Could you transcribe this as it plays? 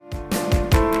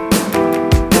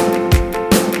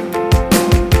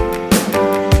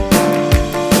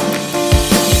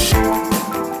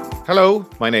Hello,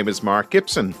 my name is Mark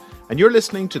Gibson, and you're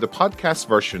listening to the podcast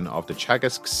version of the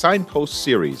Teagasc Signpost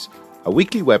series, a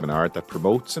weekly webinar that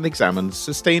promotes and examines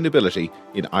sustainability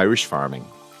in Irish farming.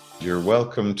 You're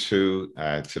welcome to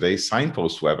today's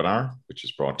Signpost webinar, which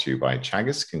is brought to you by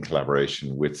Teagasc in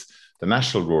collaboration with the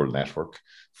National Rural Network,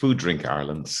 Food Drink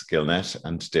Ireland, Skillnet,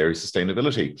 and Dairy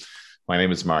Sustainability. My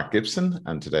name is Mark Gibson,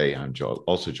 and today I'm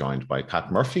also joined by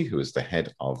Pat Murphy, who is the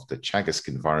head of the Teagasc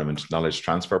Environment Knowledge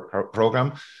Transfer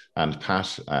Programme. And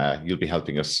Pat, you'll be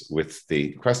helping us with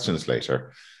the questions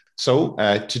later. So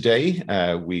today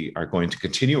we are going to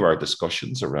continue our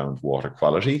discussions around water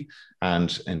quality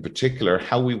and in particular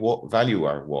how we value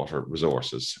our water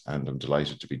resources. And I'm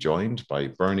delighted to be joined by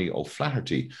Bernie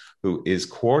O'Flaherty, who is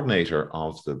coordinator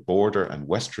of the Border and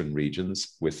Western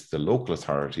regions with the Local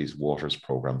Authorities Waters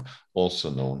Programme, also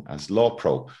known as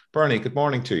LawPro. Bernie, good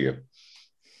morning to you.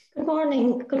 Good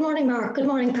morning. Good morning, Mark. Good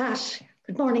morning, Pat.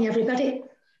 Good morning, everybody.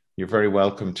 You're very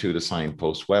welcome to the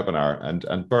Signpost webinar.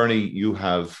 And Bernie, you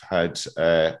have had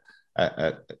a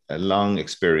long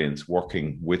experience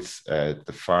working with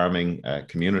the farming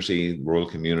community, rural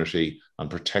community, on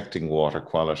protecting water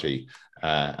quality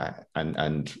and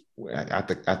at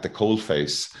the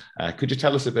coalface. Could you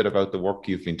tell us a bit about the work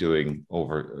you've been doing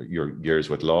over your years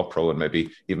with LawPro and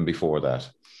maybe even before that?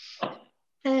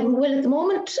 Well, at the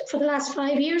moment, for the last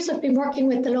 5 years, I've been working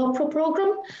with the LawPro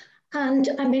programme. And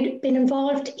I've been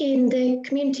involved in the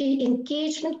community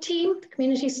engagement team, the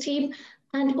communities team,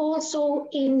 and also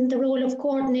in the role of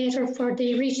coordinator for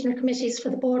the regional committees for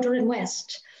the Border and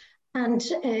West, and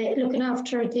looking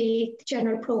after the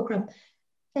general programme.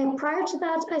 Prior to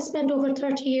that, I spent over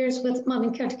 30 years with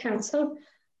Monaghan County Council,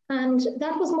 and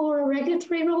that was more a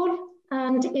regulatory role,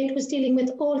 and it was dealing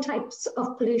with all types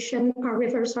of pollution, our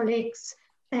rivers, our lakes,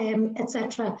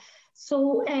 etc.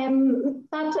 So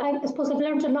that I suppose I've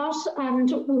learned a lot, and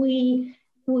we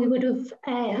would have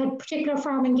had particular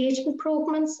farm engagement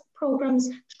programs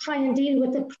to try and deal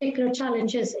with the particular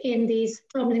challenges in these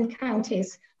Drumlin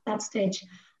counties at that stage.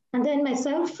 And then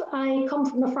myself, I come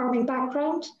from a farming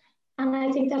background, and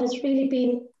I think that has really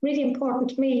been really important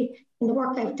to me in the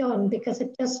work I've done, because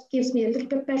it just gives me a little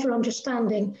bit better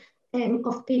understanding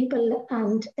of people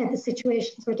and the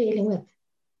situations we're dealing with.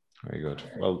 Very good.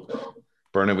 Well,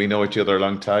 Bernie, we know each other a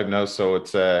long time now, so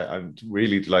it's I'm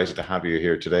really delighted to have you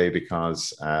here today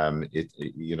because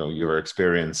your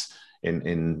experience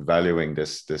in valuing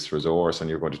this resource, and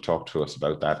you're going to talk to us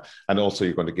about that, and also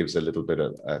you're going to give us a little bit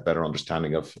of a better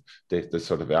understanding of the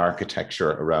sort of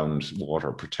architecture around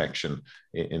water protection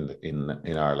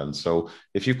in Ireland. So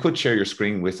if you could share your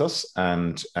screen with us,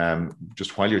 and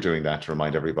just while you're doing that, to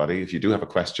remind everybody, if you do have a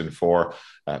question for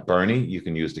Bernie, you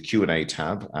can use the Q&A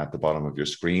tab at the bottom of your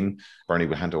screen. Bernie,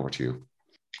 we'll hand over to you.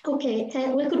 Okay,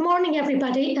 well, good morning,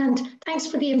 everybody, and thanks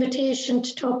for the invitation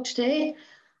to talk today.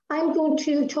 I'm going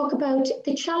to talk about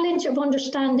the challenge of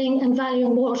understanding and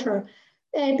valuing water,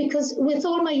 because with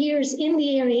all my years in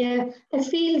the area, I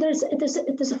feel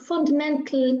there's a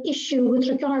fundamental issue with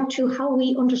regard to how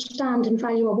we understand and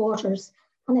value our waters.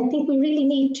 And I think we really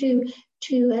need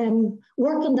to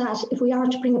work on that if we are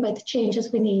to bring about the changes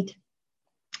we need.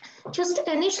 Just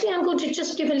initially, I'm going to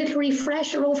just give a little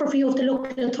refresher overview of the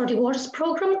Local Authority Waters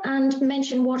Programme and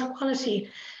mention water quality.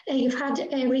 You've had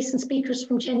recent speakers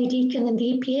from Jenny Deacon and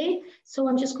the EPA, so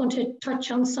I'm just going to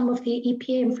touch on some of the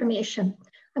EPA information.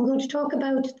 I'm going to talk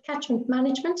about catchment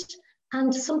management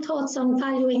and some thoughts on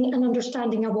valuing and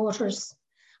understanding our waters.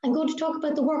 I'm going to talk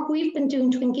about the work we've been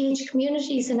doing to engage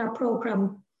communities in our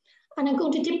programme. And I'm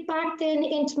going to dip back then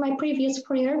into my previous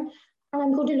career, and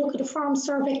I'm going to look at a farm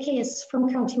survey case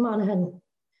from County Monaghan.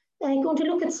 I'm going to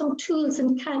look at some tools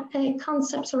and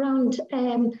concepts around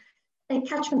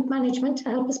catchment management to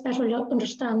help us better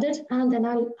understand it, and then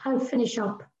I'll finish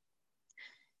up.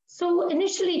 So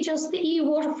initially, just the EU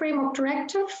Water Framework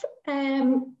Directive.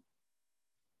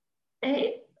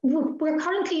 We're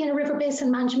currently in a River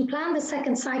Basin Management Plan, the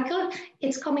second cycle.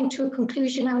 It's coming to a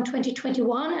conclusion now in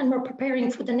 2021, and we're preparing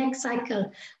for the next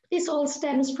cycle. This all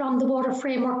stems from the Water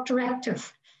Framework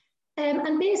Directive.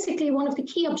 And basically, one of the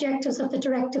key objectives of the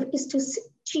directive is to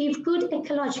achieve good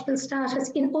ecological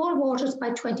status in all waters by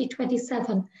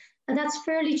 2027. And that's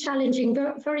fairly challenging,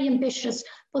 very ambitious,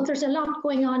 but there's a lot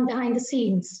going on behind the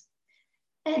scenes.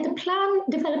 The plan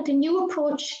developed a new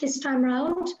approach this time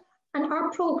around, and our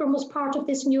programme was part of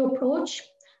this new approach.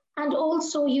 And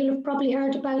also, you'll have probably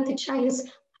heard about the Teagasc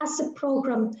Asset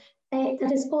Programme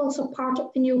that is also part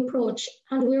of the new approach,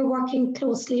 and we're working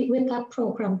closely with that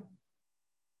programme.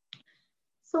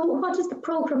 So what does the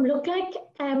programme look like?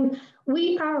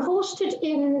 We are hosted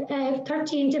in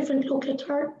 13 different local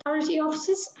authority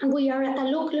offices, and we are a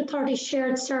local authority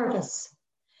shared service.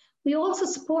 We also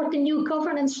support the new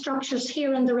governance structures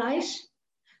here on the right,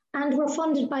 and we're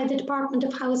funded by the Department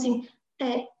of Housing,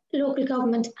 Local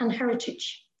Government and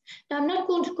Heritage. Now, I'm not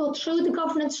going to go through the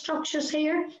governance structures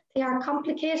here. They are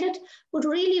complicated, but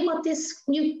really what this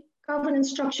new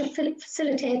governance structure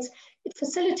facilitates, it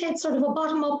facilitates sort of a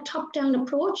bottom-up, top-down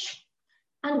approach.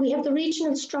 And we have the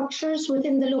regional structures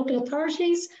within the local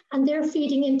authorities, and they're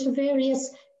feeding into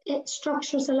various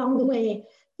structures along the way.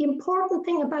 The important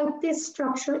thing about this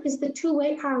structure is the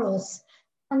two-way arrows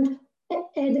and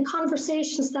the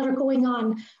conversations that are going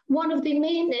on. One of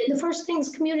the first things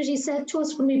communities said to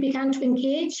us when we began to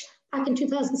engage back in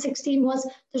 2016 was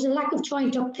there's a lack of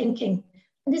joint up thinking.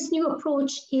 And this new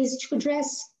approach is to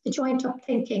address the joint up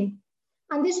thinking.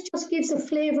 And this just gives a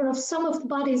flavour of some of the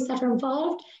bodies that are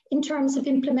involved in terms of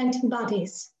implementing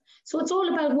bodies. So it's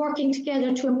all about working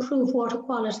together to improve water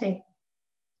quality.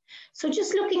 So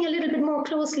just looking a little bit more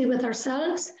closely with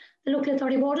ourselves, the Local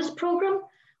Authority Waters Programme,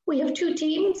 we have two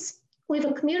teams. We have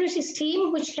a communities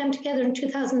team, which came together in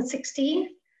 2016.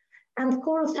 And the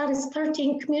core of that is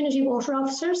 13 community water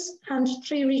officers and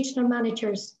 3 regional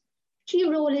managers. Key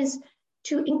role is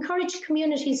to encourage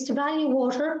communities to value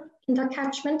water in their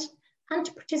catchment and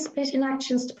to participate in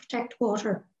actions to protect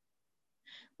water.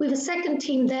 We have a second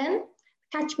team then,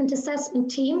 Catchment Assessment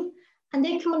Team, and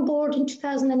they come on board in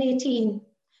 2018.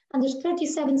 And there's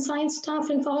 37 science staff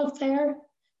involved there,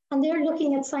 and they're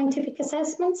looking at scientific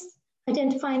assessments,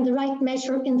 identifying the right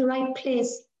measure in the right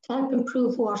place to help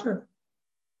improve water.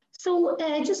 So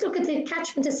just look at the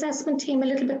Catchment Assessment Team a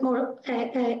little bit more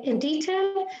in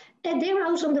detail. They're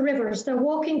out on the rivers, they're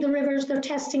walking the rivers, they're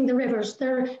testing the rivers,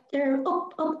 they're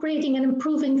upgrading and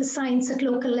improving the science at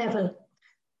local level.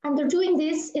 And they're doing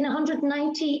this in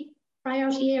 190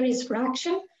 priority areas for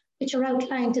action, which are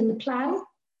outlined in the plan.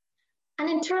 And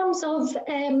in terms of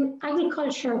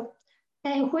agriculture,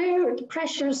 where the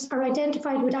pressures are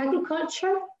identified with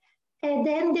agriculture,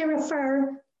 then they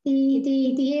refer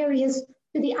the areas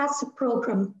to the ASSET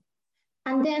programme.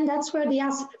 And then that's where the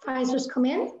ASSET advisors come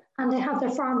in and they have their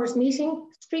farmers meeting,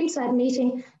 streamside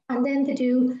meeting, and then they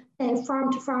do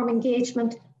farm-to-farm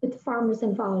engagement with the farmers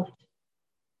involved.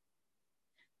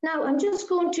 Now, I'm just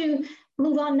going to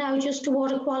move on now just to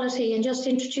water quality and just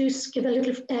give a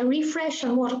little refresh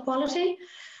on water quality.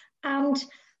 And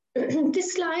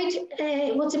this slide,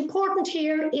 what's important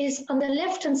here is on the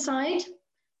left-hand side,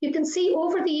 you can see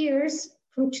over the years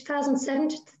from 2007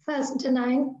 to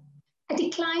 2009, a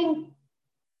decline,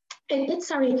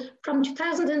 from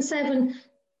 2007,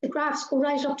 the graphs go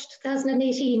right up to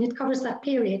 2018, it covers that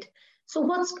period. So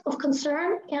what's of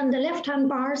concern on the left-hand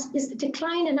bars is the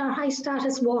decline in our high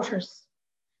status waters.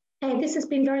 This has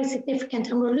been very significant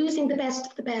and we're losing the best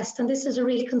of the best, and this is a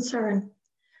real concern.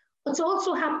 What's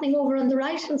also happening over on the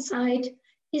right-hand side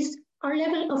is our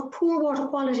level of poor water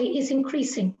quality is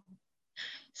increasing.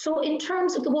 So in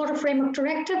terms of the Water Framework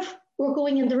Directive, we're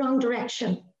going in the wrong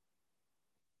direction.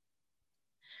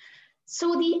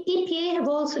 So the EPA have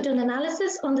also done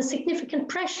analysis on the significant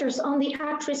pressures on the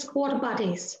at-risk water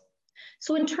bodies.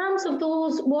 So in terms of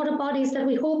those water bodies that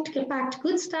we hope to get back to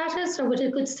good status or with a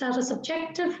good status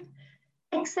objective,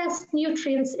 excess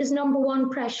nutrients is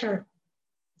 #1 pressure,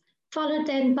 followed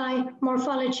then by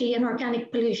morphology and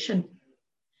organic pollution.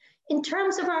 In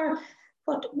terms of our,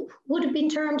 what would have been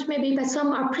termed maybe by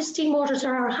some, our pristine waters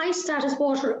or our high status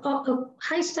water,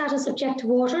 high status objective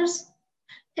waters,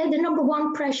 the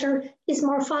 #1 pressure is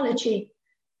morphology,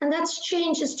 and that's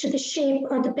changes to the shape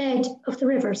or the bed of the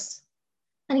rivers.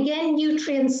 And again,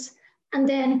 nutrients and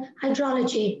then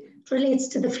hydrology relates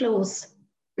to the flows.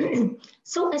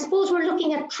 So I suppose we're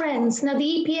looking at trends. Now the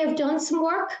EPA have done some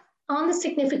work on the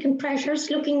significant pressures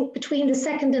looking between the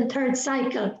 2nd and 3rd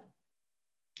cycle.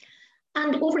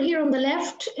 And over here on the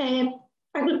left,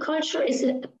 agriculture is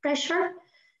a pressure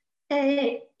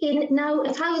in now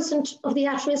 1,000 of the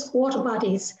at-risk water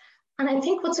bodies. And I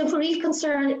think what's of real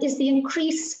concern is the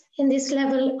increase in this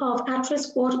level of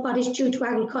at-risk water bodies due to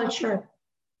agriculture.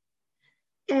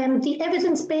 The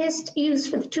evidence-based used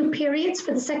for the 2 periods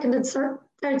for the 2nd and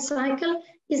 3rd cycle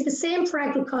is the same for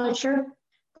agriculture.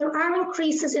 There are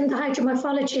increases in the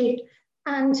hydromorphology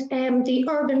and the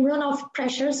urban runoff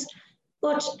pressures,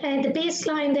 but the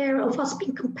baseline there of what's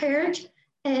being compared,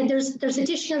 there's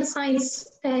additional science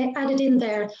added in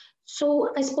there.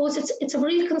 So I suppose it's a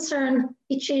real concern,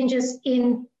 the changes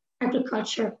in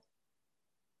agriculture.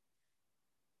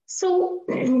 So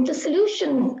the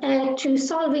solution to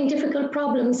solving difficult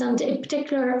problems, and in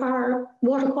particular our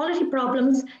water quality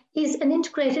problems, is an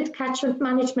integrated catchment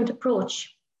management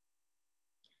approach.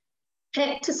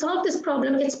 To solve this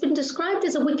problem, it's been described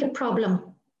as a wicked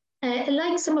problem.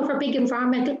 Like some of our big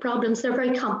environmental problems, they're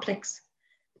very complex.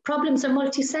 Problems are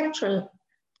multisectoral.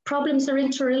 Problems are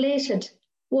interrelated.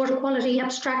 Water quality,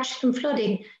 abstraction, and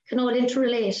flooding can all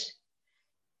interrelate.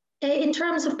 In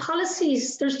terms of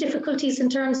policies, there's difficulties in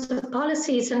terms of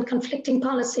policies and conflicting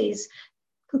policies,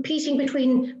 competing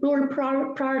between rural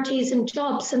priorities and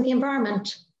jobs and the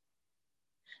environment.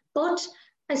 But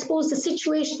I suppose the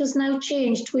situation has now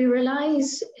changed. We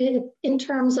realise in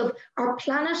terms of our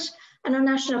planet and our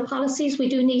national policies, we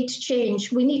do need to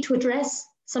change. We need to address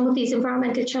some of these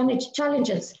environmental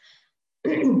challenges.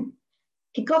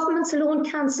 Governments alone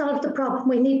can't solve the problem.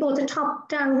 We need both a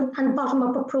top-down and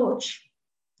bottom-up approach.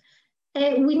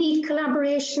 We need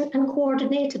collaboration and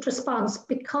coordinated response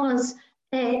because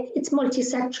it's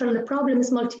multisectoral, the problem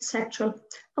is multisectoral.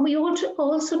 And we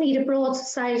also need a broad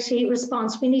society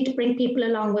response. We need to bring people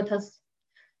along with us.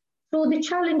 So the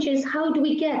challenge is, how do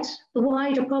we get the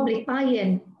wider public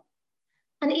buy-in?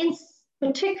 And in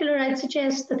particular, I'd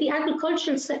suggest that the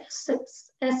agricultural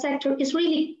sector is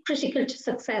really critical to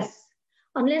success.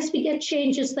 Unless we get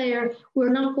changes there, we're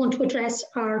not going to address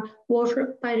our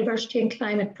water, biodiversity and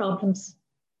climate problems.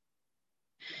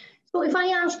 So if I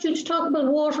asked you to talk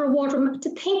about to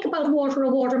think about water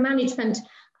or water management,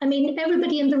 I mean,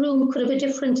 everybody in the room could have a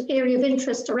different area of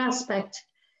interest or aspect.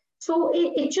 So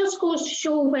it just goes to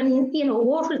show when, you know,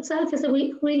 water itself is a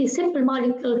really simple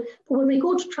molecule, but when we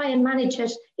go to try and manage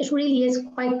it, it really is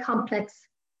quite complex.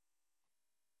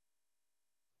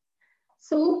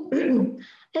 So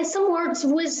some words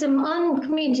of wisdom on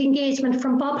community engagement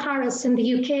from Bob Harris in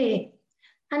the UK.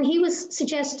 And he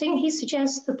suggests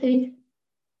that the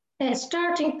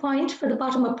starting point for the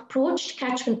bottom-up approach to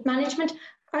catchment management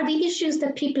are the issues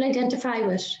that people identify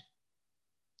with.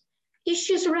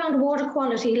 Issues around water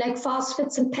quality, like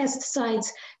phosphates and pesticides,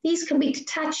 these can be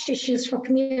detached issues for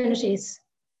communities.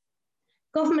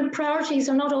 Government priorities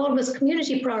are not always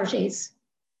community priorities.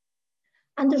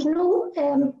 And there's no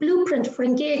blueprint for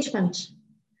engagement.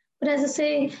 But as I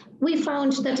say, we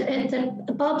found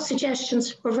that Bob's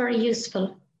suggestions were very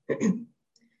useful.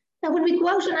 Now, when we go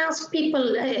out and ask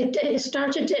people,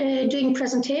 started doing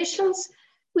presentations,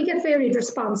 we get varied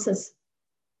responses.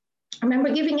 I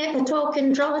remember giving a talk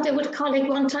in Drogheda with a colleague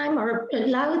one time, or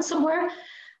Louth somewhere,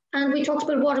 and we talked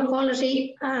about water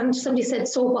quality, and somebody said,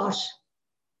 so what?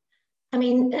 I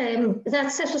mean,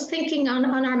 that set us thinking on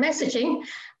our messaging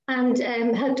and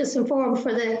helped us inform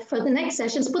for the next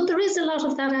sessions. But there is a lot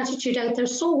of that attitude out there,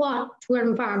 so what, to our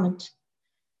environment?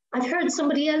 I've heard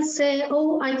somebody else say,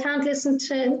 oh, I can't listen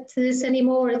to this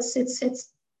anymore. It's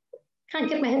can't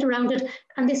get my head around it.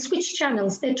 And they switch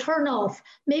channels, they turn off.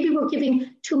 Maybe we're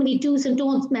giving too many do's and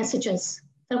don'ts messages,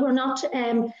 that we're not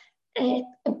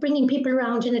bringing people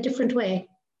around in a different way.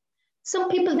 Some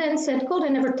people then said, God, I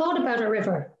never thought about a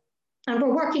river. And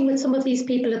we're working with some of these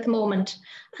people at the moment.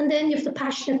 And then you have the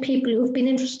passionate people who've been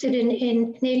interested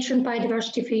in nature and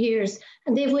biodiversity for years,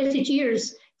 and they've waited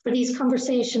years for these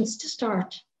conversations to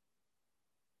start.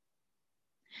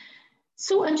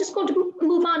 So I'm just going to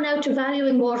move on now to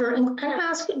valuing water and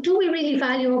ask, do we really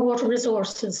value our water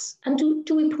resources? And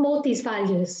do we promote these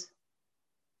values?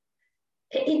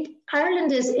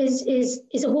 Ireland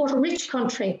is a water-rich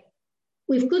country.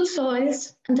 We've good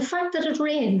soils, and the fact that it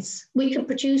rains, we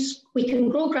can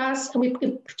grow grass and we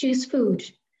can produce food.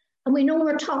 And we know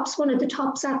we're one of the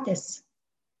tops at this.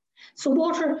 So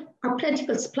water, our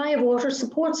plentiful supply of water,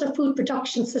 supports our food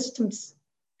production systems.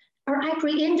 Our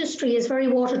agri-industry is very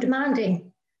water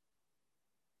demanding.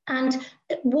 And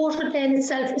water then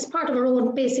itself is part of our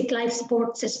own basic life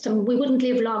support system. We wouldn't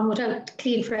live long without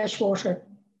clean, fresh water.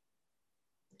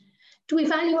 Do we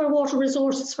value our water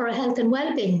resources for our health and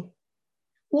well-being?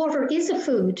 Water is a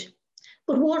food,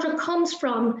 but water comes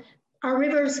from our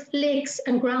rivers, lakes,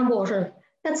 and groundwater.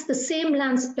 That's the same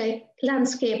landscape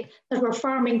that we're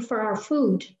farming for our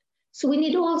food. So we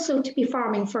need also to be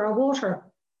farming for our water.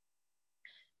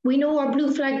 We know our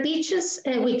blue flag beaches,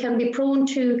 we can be prone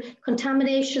to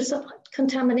contamination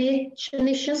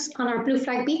issues on our blue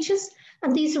flag beaches,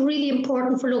 and these are really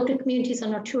important for local communities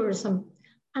and our tourism.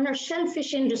 And our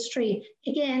shellfish industry,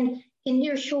 again, in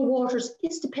nearshore waters,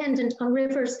 is dependent on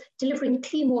rivers delivering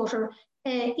clean water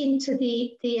into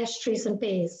the estuaries and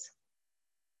bays.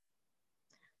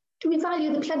 Do we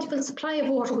value the plentiful supply of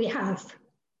water we have?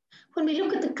 When we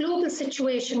look at the global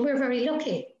situation, we're very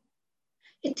lucky.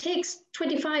 It takes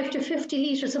 25 to 50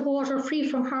 litres of water free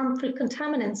from harmful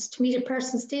contaminants to meet a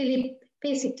person's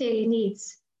basic daily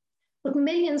needs. But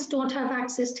millions don't have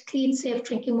access to clean, safe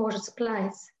drinking water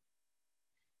supplies.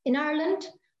 In Ireland,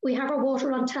 we have our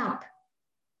water on tap,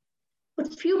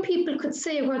 but few people could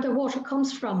say where their water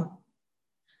comes from.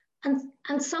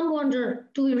 And some wonder,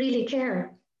 do we really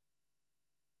care?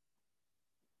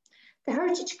 The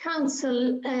Heritage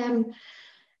Council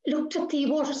looked at the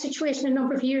water situation a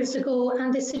number of years ago,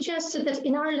 and they suggested that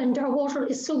in Ireland our water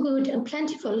is so good and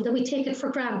plentiful that we take it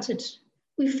for granted.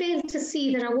 We fail to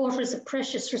see that our water is a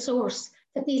precious resource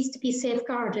that needs to be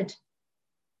safeguarded.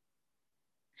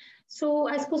 So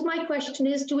I suppose my question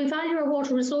is, do we value our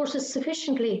water resources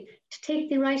sufficiently to take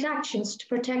the right actions to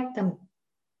protect them?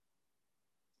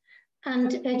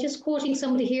 And just quoting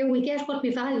somebody here, we get what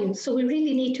we value, so we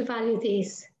really need to value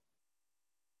these.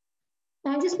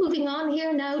 Now, I'm just moving on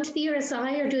here now to the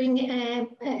RSI are doing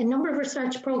a number of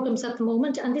research programs at the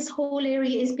moment, and this whole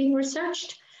area is being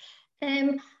researched.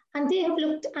 And they have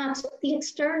looked at the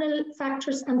external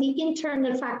factors and the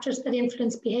internal factors that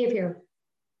influence behaviour.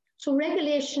 So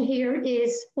regulation here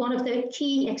is one of the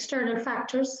key external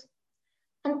factors.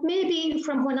 And maybe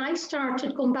from when I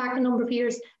started going back a number of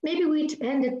years, maybe we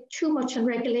depended too much on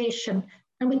regulation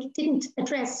and we didn't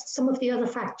address some of the other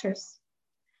factors.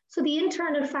 So the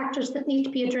internal factors that need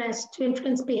to be addressed to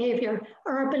influence behaviour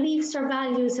are our beliefs, our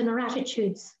values, and our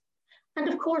attitudes. And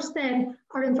of course then,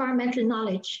 our environmental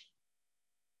knowledge.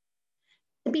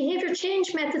 The behaviour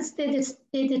change methods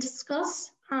they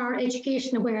discuss are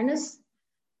education awareness,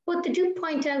 but they do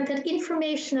point out that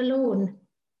information alone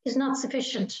is not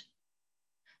sufficient.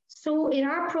 So in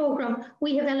our programme,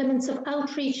 we have elements of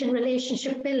outreach and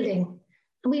relationship building,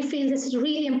 and we feel this is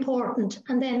really important,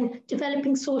 and then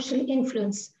developing social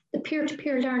influence. The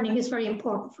peer-to-peer learning is very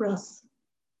important for us.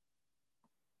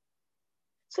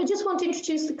 So I just want to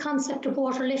introduce the concept of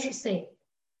water literacy.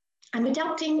 I'm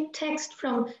adapting text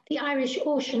from the Irish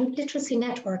Ocean Literacy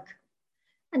Network.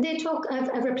 And they talk,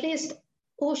 I've replaced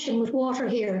ocean with water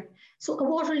here. So a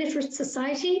water literate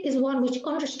society is one which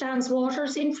understands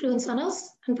water's influence on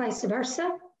us and vice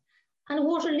versa. And a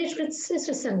water literate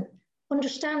citizen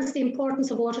understands the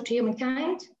importance of water to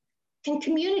humankind, can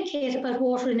communicate about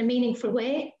water in a meaningful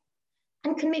way,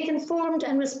 and can make informed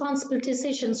and responsible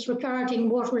decisions regarding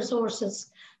water resources.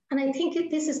 And I think that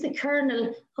this is the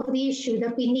kernel of the issue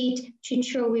that we need to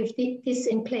ensure we have this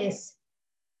in place.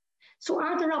 So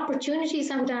are there opportunities,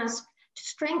 I would ask, to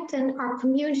strengthen our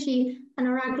community and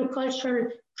our agricultural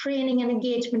training and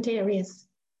engagement areas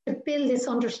to build this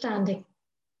understanding?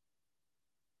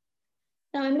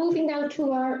 Now I'm moving now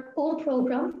to our own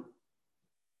programme.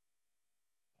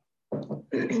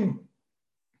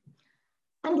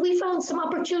 And we found some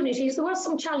opportunities. There were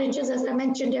some challenges, as I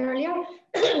mentioned earlier.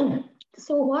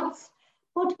 So what's,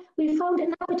 but we found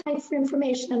an appetite for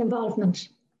information and involvement.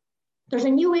 There's a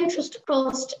new interest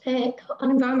across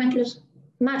on environmental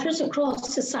matters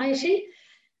across society.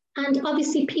 And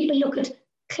obviously people look at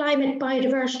climate,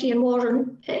 biodiversity and water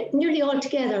nearly all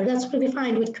together. That's what we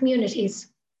find with communities.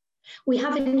 We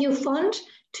have a new fund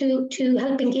to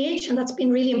help engage, and that's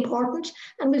been really important.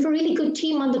 And we have a really good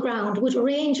team on the ground with a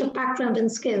range of background and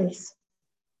skills.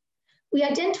 We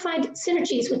identified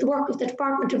synergies with the work of the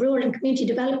Department of Rural and Community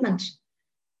Development,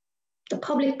 the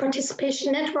public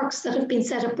participation networks that have been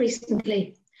set up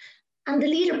recently, and the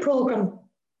LEADER programme,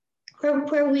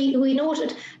 where we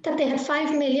noted that they had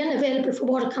 5 million available for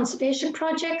water conservation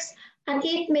projects and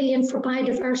 8 million for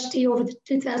biodiversity over the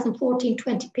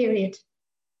 2014-20 period.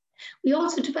 We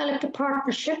also developed a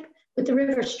partnership with the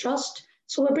Rivers Trust,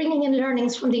 so we're bringing in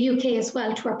learnings from the UK as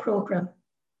well to our programme.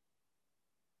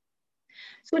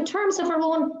 So in terms of our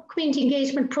own community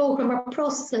engagement programme or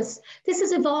processes, this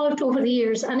has evolved over the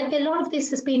years, and a lot of this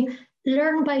has been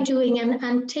learned by doing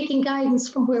and taking guidance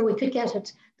from where we could get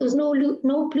it. There was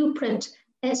no blueprint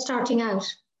starting out.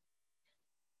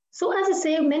 So as I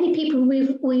say, many people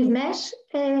we've met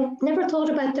never thought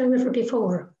about their river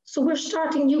before. So we're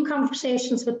starting new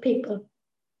conversations with people.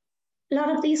 A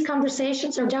lot of these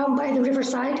conversations are down by the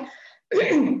riverside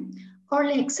or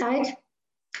lakeside,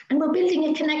 and we're building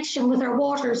a connection with our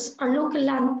waters, our local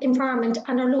land environment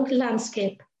and our local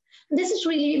landscape. And this is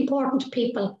really important to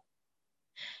people.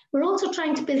 We're also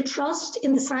trying to build trust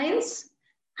in the science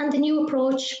and the new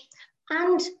approach,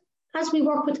 and as we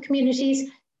work with communities,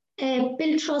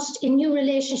 build trust in new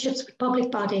relationships with public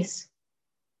bodies.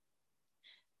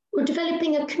 We're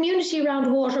developing a community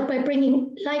around water by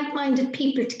bringing like-minded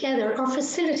people together or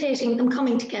facilitating them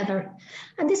coming together.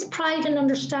 And this pride and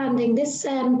understanding, this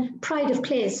pride of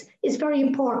place is very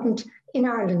important in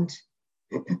Ireland.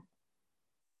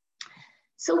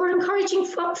 So we're encouraging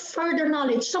further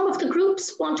knowledge. Some of the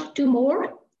groups want to do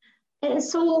more.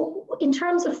 So in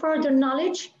terms of further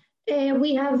knowledge,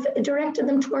 we have directed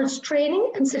them towards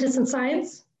training and citizen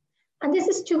science. And this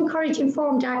is to encourage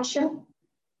informed action,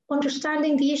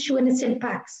 understanding the issue and its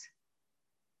impacts.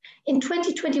 In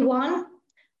 2021,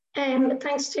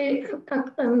 thanks to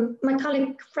my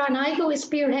colleague Fran Igo is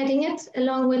spearheading it,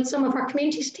 along with some of our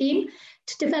communities team,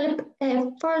 to develop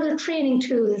further training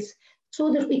tools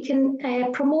so that we can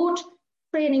promote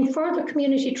training, further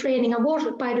community training on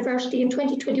water biodiversity in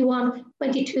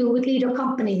 2021-22 with leader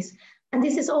companies. And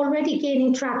this is already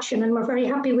gaining traction, and we're very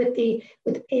happy with the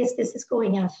pace this is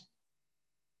going at.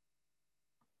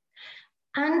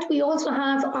 And we also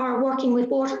have our Working with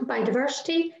Water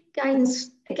Biodiversity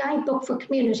guidance, a guidebook for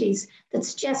communities that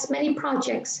suggests many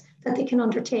projects that they can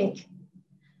undertake.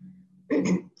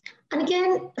 And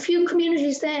again, a few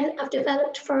communities then have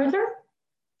developed further,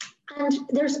 and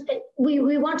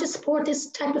we want to support this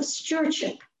type of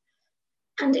stewardship.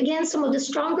 And again, some of the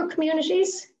stronger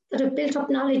communities that have built up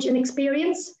knowledge and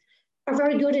experience are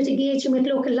very good at engaging with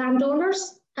local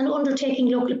landowners and undertaking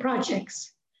local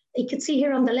projects. You can see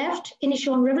here on the left,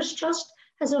 Inishowen Rivers Trust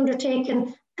has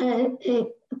undertaken a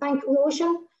bank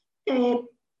erosion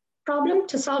problem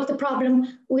to solve the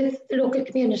problem with the local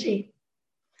community.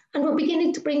 And we're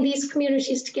beginning to bring these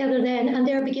communities together then, and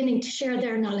they're beginning to share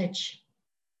their knowledge.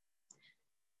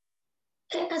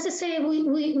 As I say,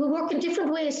 we work in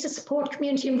different ways to support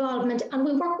community involvement, and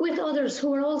we work with others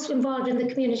who are also involved in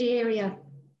the community area.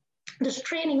 There's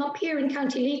training up here in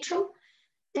County Leitrim.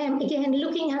 Again,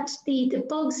 looking at the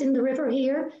bugs in the river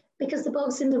here, because the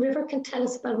bugs in the river can tell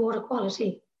us about water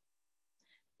quality.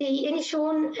 The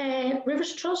Inishowen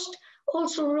Rivers Trust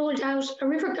also rolled out a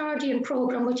River Guardian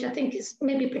programme, which I think is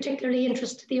maybe particularly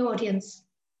interest to the audience.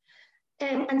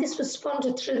 And this was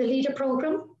funded through the LEADER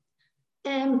programme.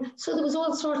 So there was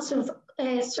all sorts of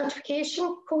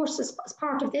certification courses as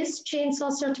part of this: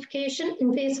 chainsaw certification,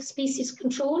 invasive species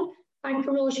control, bank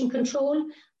erosion control,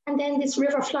 and then this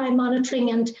river fly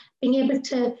monitoring and being able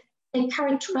to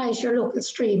characterise your local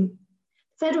stream.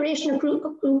 Federation of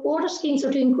Group Water Schemes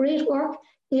are doing great work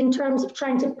in terms of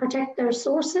trying to protect their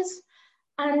sources.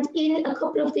 And in a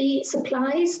couple of the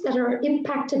supplies that are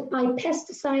impacted by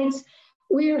pesticides,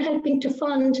 we're helping to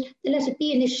fund the Let It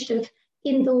Be initiative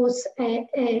in those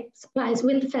supplies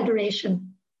with the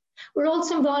Federation. We're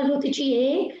also involved with the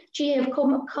GA. GA have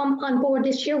come on board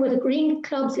this year with a Green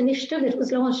Clubs initiative. It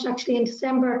was launched actually in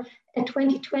December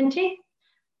 2020.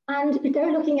 And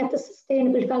they're looking at the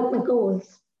Sustainable Development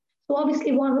Goals. So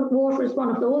obviously water is one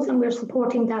of those, and we're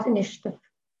supporting that initiative.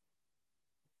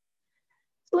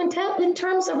 So in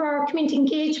terms of our community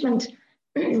engagement,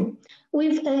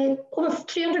 we've over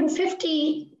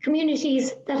 350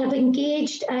 communities that have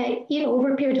engaged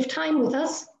over a period of time with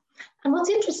us. And what's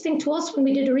interesting to us when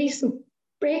we did a recent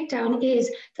breakdown is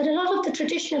that a lot of the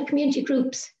traditional community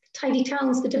groups, tidy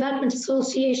towns, the development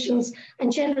associations,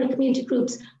 and general community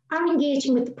groups are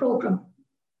engaging with the programme.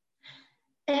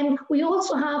 We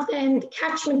also have the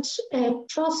catchment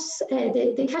trusts,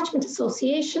 the catchment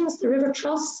associations, the river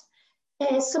trusts.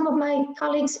 Some of my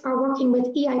colleagues are working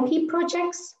with EIP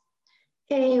projects.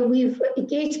 We've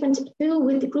engagement too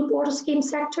with the group water scheme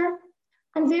sector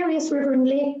and various river and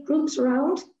lake groups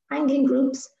around, angling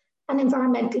groups and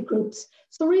environmental groups.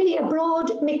 So really a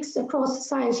broad mix across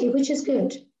society, which is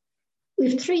good.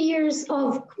 We have 3 years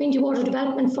of Community Water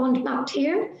Development Fund mapped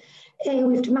here.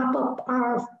 We have to map up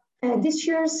our this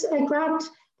year's grant,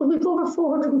 but we've over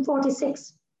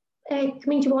 446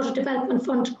 Community Water Development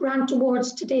Fund grant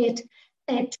awards to date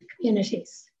to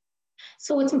communities.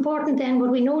 So it's important then,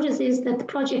 what we notice is that the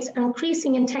projects are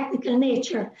increasing in technical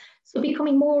nature, so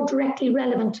becoming more directly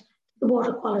relevant to the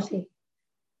water quality.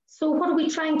 So what are we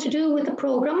trying to do with the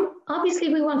programme?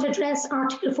 Obviously, we want to address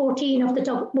Article 14 of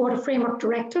the Water Framework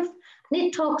Directive, and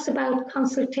it talks about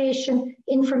consultation,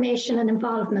 information and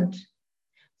involvement.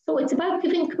 So it's about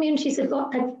giving communities a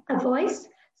voice.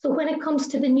 So when it comes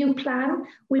to the new plan,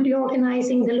 we'll be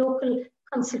organising the local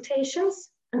consultations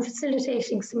and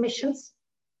facilitating submissions.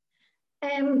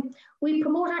 We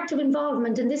promote active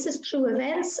involvement, and this is through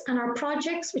events and our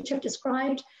projects, which I've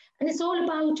described. And it's all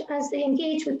about, as they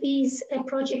engage with these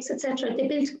projects, etc., they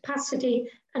build capacity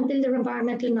and build their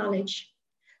environmental knowledge.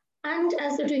 And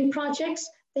as they're doing projects,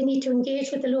 they need to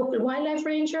engage with the local wildlife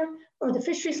ranger or the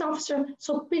fisheries officer,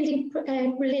 so building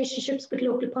relationships with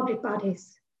local public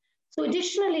bodies. So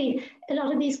additionally, a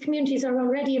lot of these communities are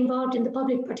already involved in the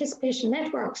public participation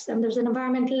networks, and there's an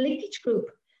environmental linkage group.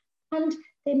 And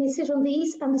they may sit on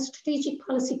these and the strategic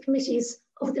policy committees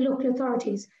of the local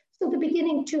authorities. So they're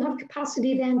beginning to have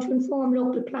capacity then to inform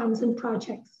local plans and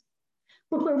projects.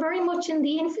 But we're very much in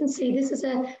the infancy. This is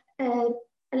a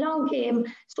long game,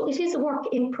 so it is a work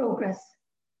in progress.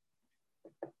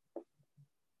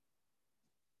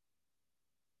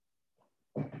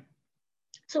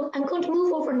 So I'm going to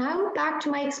move over now back to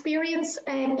my experience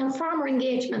in farmer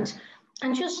engagement.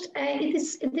 And just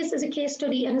this is a case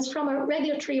study, and it's from a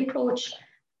regulatory approach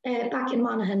back in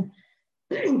Monaghan.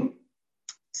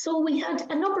 So we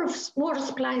had a number of water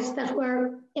supplies that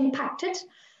were impacted.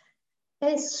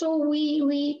 So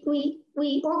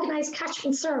we organised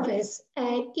catchment surveys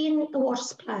in the water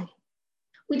supply.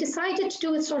 We decided to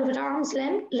do it sort of at arm's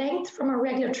length from a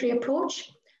regulatory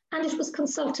approach, and it was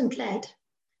consultant-led.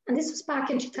 And this was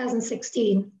back in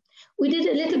 2016. We did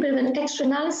a little bit of an extra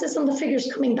analysis on the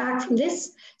figures coming back from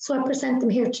this, so I present them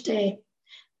here today.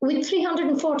 With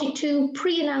 342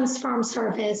 pre-announced farm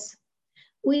surveys,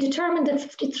 we determined that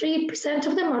 53%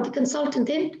 of them, or the consultant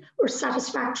did, were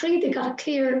satisfactory. They got a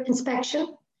clear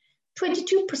inspection.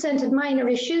 22% had minor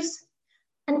issues,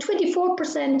 and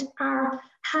 24%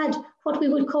 had what we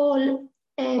would call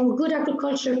good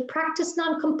agricultural practice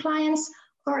non-compliance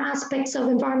or aspects of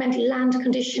environmental land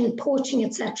condition, poaching,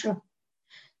 etc.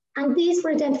 And these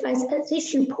were identified as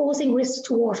issues posing risk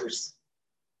to waters.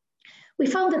 We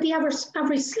found that the average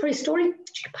slurry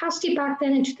storage capacity back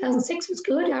then in 2006 was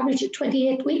good, average of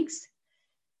 28 weeks.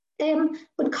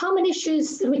 But common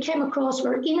issues that we came across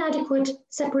were inadequate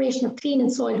separation of clean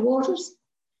and soiled waters,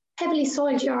 heavily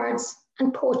soiled yards,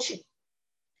 and poaching.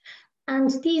 And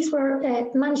these were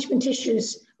management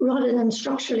issues rather than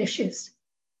structural issues.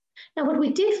 Now, what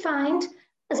we did find,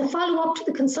 as a follow-up to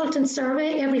the consultant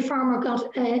survey, every farmer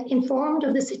got informed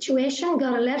of the situation,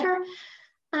 got a letter,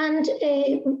 and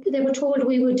they were told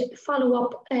we would follow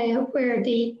up where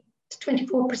the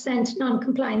 24%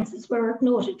 non-compliances were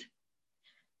noted.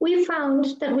 We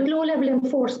found that with low-level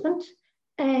enforcement,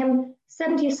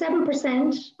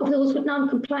 77% of those with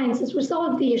non-compliances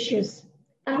resolved the issues.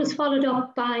 That was followed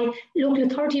up by local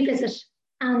authority visit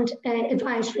and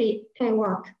advisory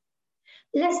work.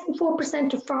 Less than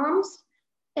 4% of farms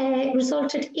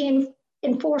resulted in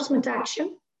enforcement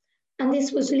action, and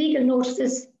this was legal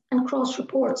notices and cross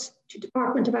reports to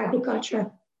Department of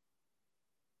Agriculture.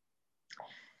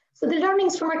 So the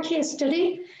learnings from our case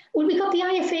study, well, we got the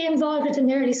IFA involved at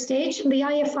an early stage, and the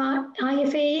IFA,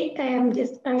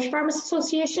 the Irish Farmers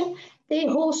Association, they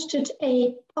hosted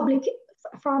a public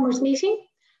farmers meeting,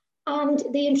 and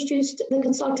they introduced the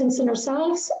consultants and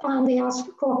ourselves, and they asked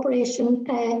for cooperation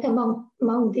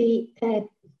among the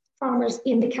farmers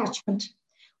in the catchment.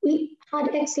 We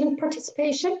had excellent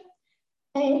participation.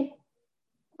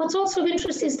 What's also of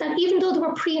interest is that even though there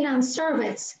were pre-announced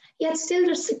surveys, yet still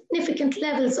there's significant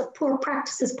levels of poor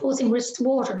practices posing risk to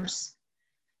waters.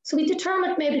 So we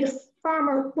determined maybe the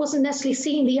farmer wasn't necessarily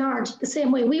seeing the yard the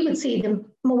same way we would see them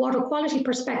from a water quality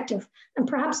perspective, and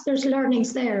perhaps there's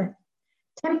learnings there.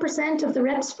 10% of the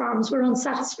reps farms were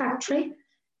unsatisfactory.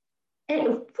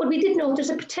 What we did know, there's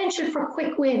a potential for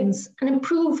quick wins and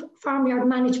improve farmyard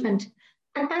management.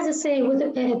 And as I say, with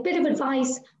a bit of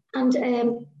advice and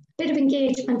a bit of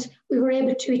engagement, we were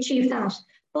able to achieve that.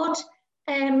 But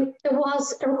there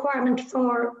was a requirement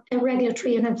for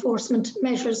regulatory and enforcement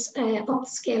measures up the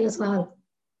scale as well.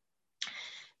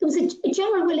 There was a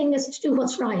general willingness to do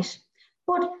what's right.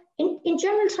 But in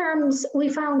general terms, we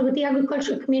found with the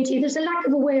agricultural community, there's a lack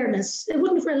of awareness. They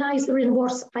wouldn't realise they're in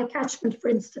water supply catchment, for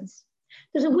instance.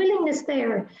 There's a willingness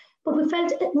there, but we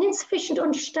felt an insufficient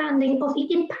understanding of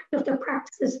the impact of their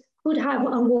practices could have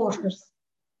on waters.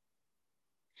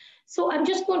 So I'm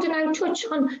just going to now touch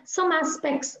on some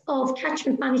aspects of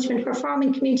catchment management where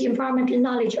farming community environmental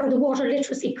knowledge or the water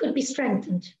literacy could be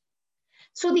strengthened.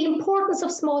 So the importance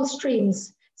of small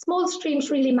streams. Small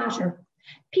streams really matter.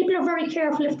 People are very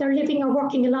careful if they're living or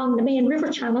working along the main river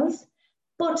channels,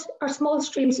 but our small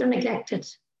streams are neglected.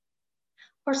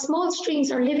 Our small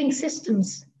streams are living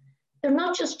systems. They're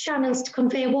not just channels to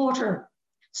convey water.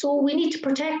 So we need to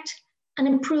protect and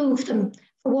improve them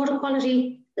for water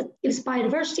quality that gives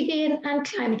biodiversity gain and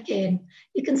climate gain.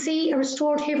 You can see a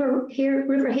restored river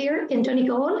here in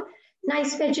Donegal,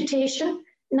 nice vegetation,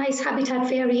 nice habitat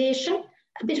variation,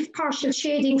 a bit of partial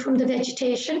shading from the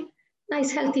vegetation,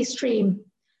 nice healthy stream.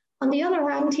 On the other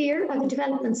hand here at the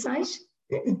development site,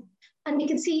 and we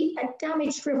can see a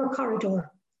damaged river corridor.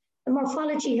 The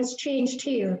morphology has changed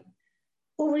here.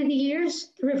 Over the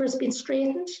years, the river has been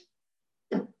straightened,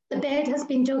 the bed has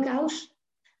been dug out,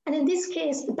 and in this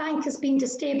case, the bank has been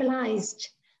destabilized,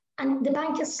 and the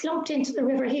bank has slumped into the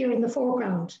river here in the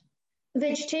foreground. The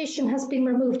vegetation has been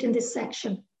removed in this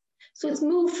section. So it's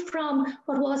moved from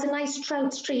what was a nice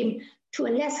trout stream to a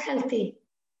less healthy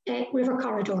river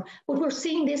corridor, but we're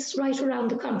seeing this right around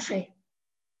the country.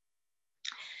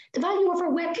 The value of our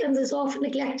wetlands is often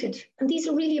neglected, and these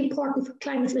are really important for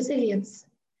climate resilience.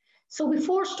 So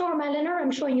before Storm Eleanor, I'm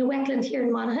showing you a wetland here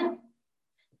in Monaghan,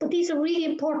 but these are really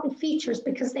important features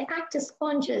because they act as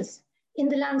sponges in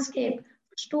the landscape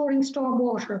for storing storm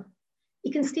water.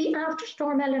 You can see after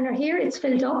Storm Eleanor here, it's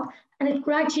filled up and it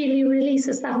gradually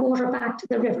releases that water back to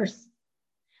the rivers.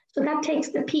 So that takes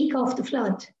the peak off the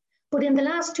flood. But in the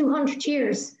last 200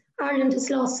 years, Ireland has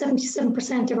lost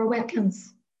 77% of our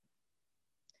wetlands.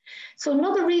 So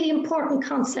another really important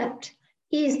concept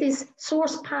is this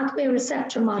source pathway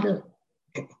receptor model.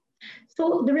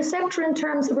 So the receptor in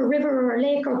terms of a river or a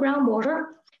lake or groundwater,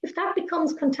 if that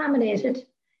becomes contaminated,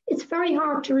 it's very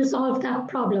hard to resolve that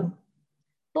problem.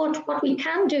 But what we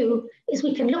can do is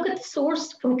we can look at the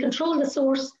source, can we control the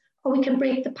source, or we can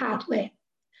break the pathway.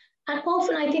 And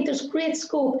often I think there's great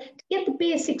scope to get the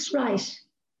basics right.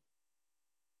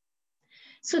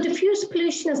 So diffuse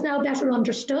pollution is now better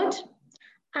understood,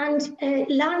 and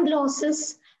land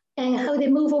losses, how they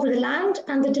move over the land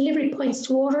and the delivery points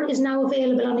to water is now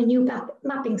available on a new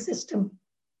mapping system.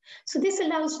 So this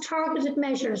allows targeted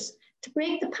measures to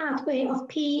break the pathway of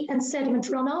pea and sediment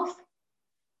runoff,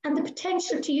 and the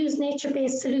potential to use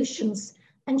nature-based solutions.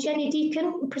 And Jenny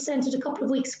Deacon presented a couple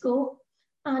of weeks ago,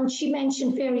 and she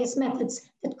mentioned various methods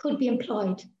that could be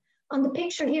employed. On the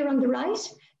picture here on the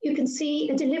right, you can see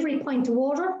a delivery point to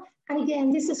water, and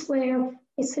again, this is where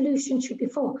a solution should be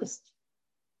focused.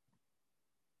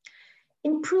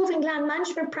 Improving land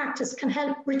management practice can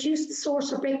help reduce the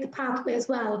source or break the pathway as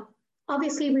well.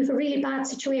 Obviously, we have a really bad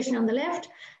situation on the left,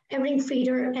 a ring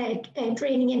feeder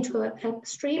draining into a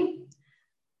stream.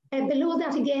 Below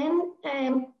that again,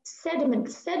 sediment.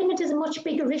 Sediment is a much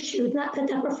bigger issue.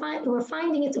 We're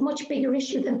finding it's a much bigger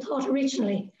issue than thought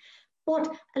originally.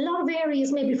 But a lot of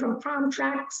areas, maybe from farm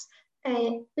tracks,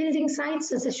 building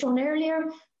sites, as I shown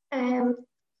earlier,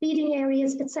 feeding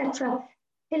areas, etc.,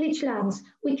 tillage lands,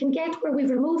 we can get where we've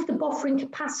removed the buffering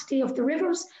capacity of the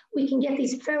rivers, we can get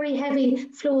these very heavy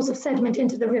flows of sediment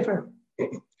into the river.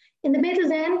 In the middle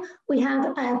then, we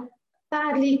have a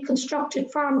badly constructed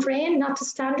farm drain, not to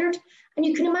standard. And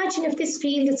you can imagine if this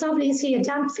field, it's obviously a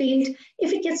damp field,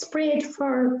 if it gets sprayed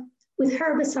with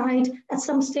herbicide at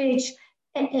some stage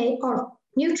or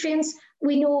nutrients,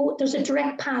 we know there's a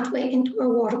direct pathway into our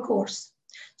water course.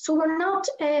 So we're not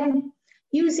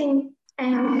using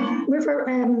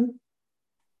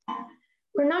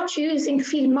we're not using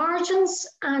field margins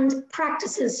and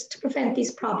practices to prevent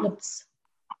these problems.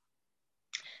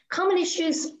 Common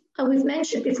issues we've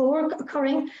mentioned before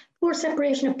occurring, poor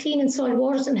separation of clean and soil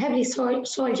waters and heavily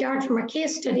soiled yard from our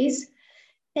case studies.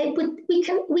 But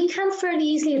we can fairly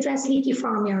easily address leaky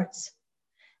farmyards.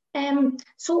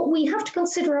 So we have to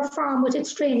consider a farm with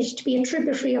its drainage to be a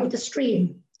tributary of the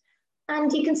stream.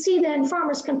 And you can see then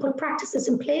farmers can put practices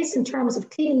in place in terms of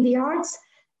cleaning the yards,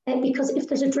 because if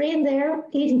there's a drain there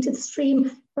leading to the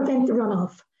stream, prevent the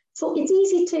runoff. So it's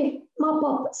easy to mop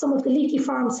up some of the leaky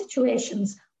farm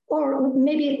situations, or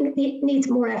maybe it needs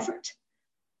more effort.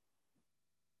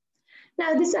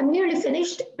 Now this, I'm nearly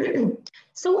finished.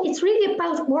 So it's really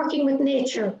about working with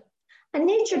nature. And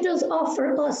nature does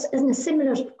offer us in a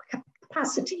similar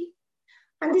capacity.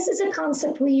 And this is a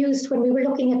concept we used when we were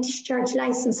looking at discharge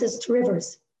licenses to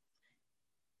rivers.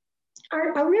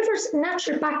 Our rivers'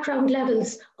 natural background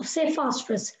levels of, say,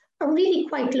 phosphorus are really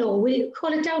quite low. We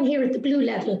call it down here at the blue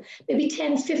level, maybe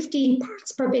 10, 15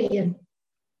 parts per billion.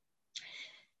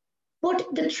 But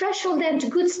the threshold then to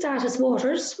good status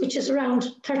waters, which is around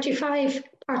 35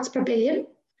 parts per billion,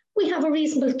 we have a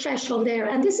reasonable threshold there,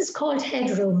 and this is called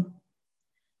headroom.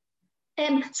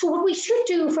 So what we should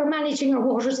do for managing our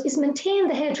waters is maintain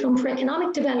the headroom for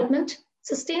economic development,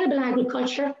 sustainable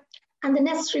agriculture, and the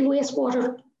necessary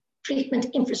wastewater treatment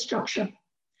infrastructure.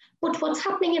 But what's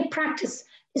happening in practice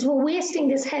is we're wasting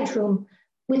this headroom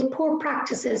with poor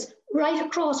practices right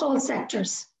across all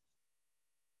sectors.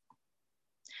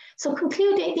 So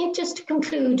just to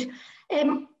conclude,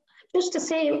 just to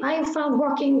say, I've found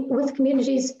working with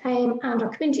communities and our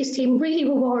communities team really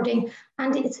rewarding,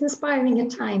 and it's inspiring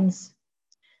at times.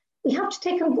 We have to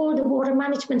take on board that water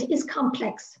management is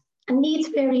complex and needs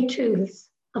varied tools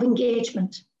of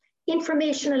engagement.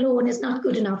 Information alone is not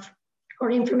good enough, or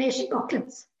information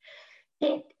booklets.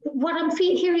 What I'm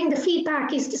hearing the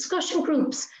feedback is discussion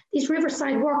groups, these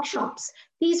riverside workshops.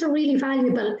 These are really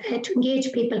valuable to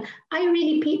engage people. I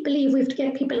really believe we have to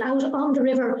get people out on the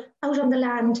river, out on the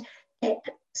land,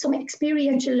 some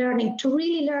experiential learning to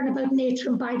really learn about nature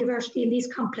and biodiversity and these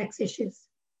complex issues.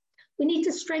 We need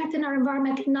to strengthen our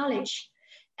environmental knowledge,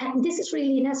 and this is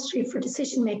really necessary for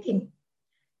decision making.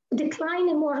 The decline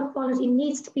in water quality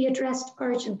needs to be addressed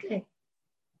urgently.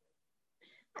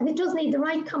 And it does need the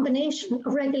right combination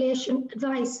of regulation,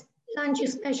 advice, land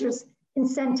use measures,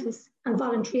 incentives, and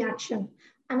voluntary action.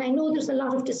 And I know there's a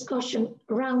lot of discussion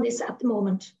around this at the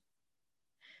moment.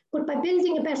 But by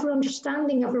building a better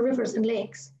understanding of our rivers and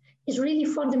lakes is really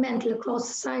fundamental across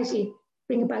society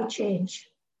bring about change.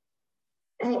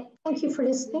 Thank you for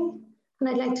listening, and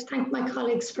I'd like to thank my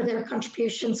colleagues for their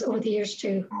contributions over the years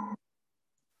too.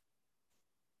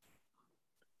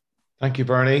 Thank you,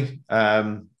 Bernie.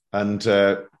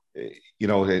 You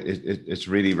know, it's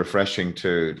really refreshing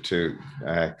to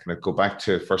kind of go back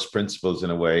to first principles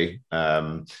in a way,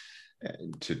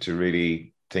 to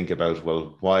really think about,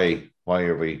 well, why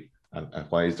are we, and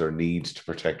why is there a need to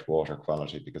protect water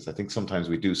quality? Because I think sometimes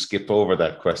we do skip over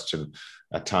that question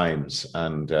at times,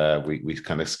 and we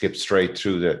kind of skip straight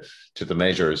through to the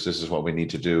measures. This is what we need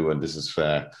to do, and this is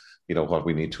you know, what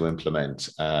we need to implement.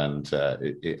 And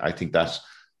I think that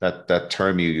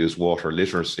term you use, water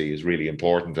literacy, is really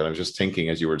important. And I was just thinking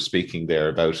as you were speaking there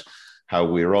about how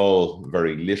we're all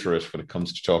very literate when it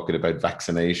comes to talking about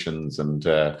vaccinations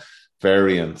and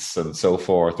variants and so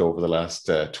forth over the last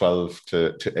 12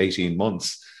 to 18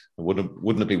 months.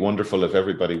 Wouldn't it be wonderful if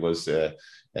everybody was at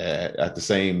the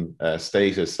same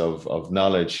status of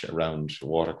knowledge around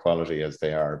water quality as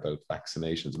they are about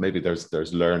vaccinations? Maybe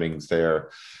there's learnings there.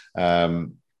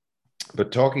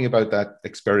 But talking about that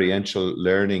experiential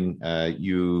learning,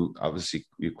 you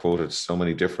quoted so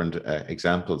many different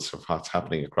examples of what's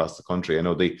happening across the country. I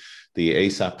know the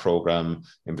ASAP program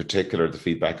in particular, the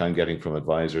feedback I'm getting from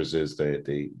advisors is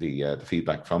the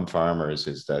feedback from farmers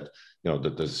is that, you know,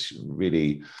 that there's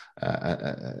really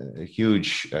a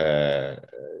huge, how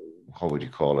would you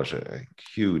call it, a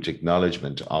huge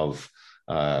acknowledgement of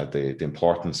the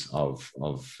importance of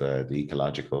the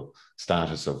ecological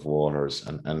status of waters,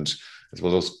 and I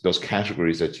suppose those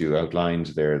categories that you outlined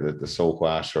there, the so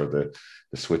what or the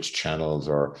switch channels,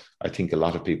 or I think a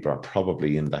lot of people are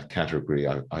probably in that category.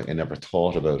 I never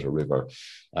thought about a river.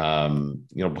 You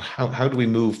know, how do we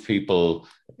move people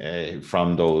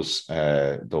from those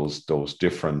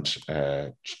different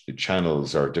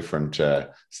channels or different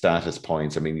status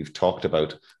points? I mean, you've talked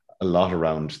about a lot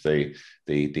around the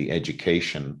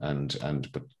education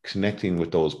but connecting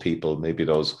with those people, maybe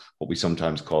those what we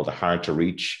sometimes call the hard to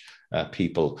reach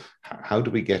people. How do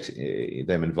we get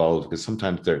them involved? Because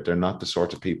sometimes they're not the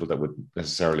sort of people that would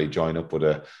necessarily join up with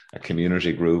a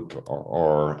community group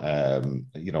or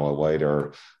you know, a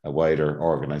wider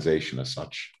organization as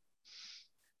such.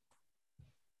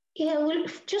 Yeah, well,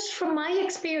 just from my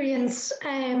experience,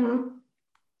 I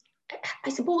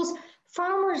suppose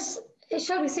farmers,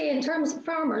 shall we say, in terms of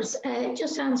farmers,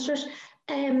 just answer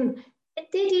it,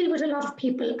 they deal with a lot of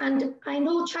people, and I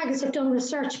know Teagasc have done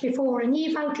research before, and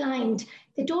you've outlined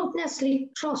they don't necessarily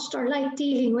trust or like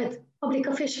dealing with public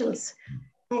officials,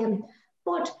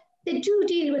 but they do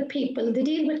deal with people. They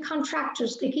deal with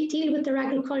contractors, they deal with their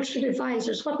agricultural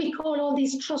advisors, what we call all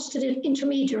these trusted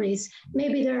intermediaries.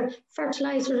 Maybe they're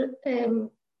fertilizer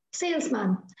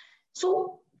salesman.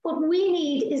 So what we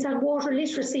need is that water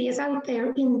literacy is out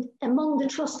there among the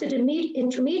trusted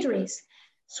intermediaries,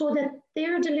 so that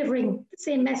they're delivering the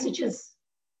same messages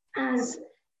as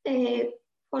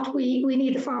what we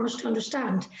need the farmers to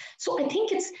understand. So I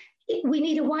think we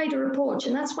need a wider approach,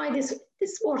 and that's why this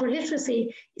water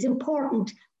literacy is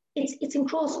important. It's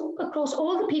across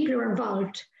all the people who are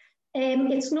involved.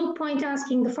 It's no point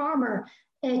asking the farmer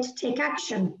to take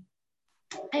action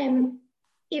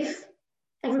if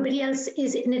everybody else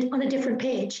is on a different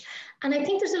page. And I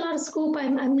think there's a lot of scope.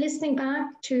 I'm listening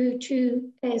back to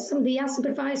some of the ASAP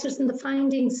advisors and the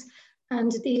findings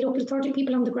and the local authority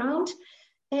people on the ground.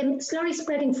 Slurry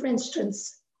spreading, for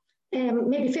instance,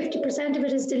 maybe 50% of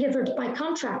it is delivered by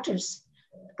contractors,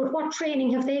 but what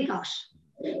training have they got?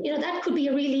 You know, that could be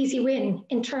a real easy win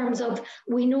in terms of,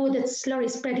 we know that slurry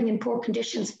spreading in poor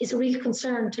conditions is a real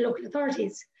concern to local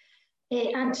authorities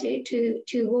and to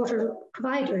water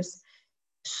providers.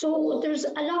 So there's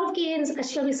a lot of gains,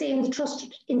 as shall we say, in the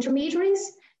trusted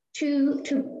intermediaries to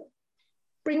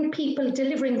bring people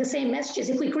delivering the same messages.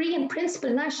 If we agree in principle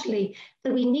nationally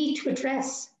that we need to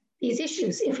address these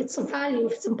issues, if it's of value,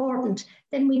 if it's important,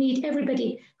 then we need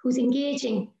everybody who's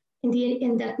engaging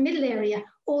in that middle area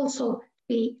also to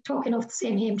be talking off the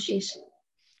same hymn sheet.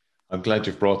 I'm glad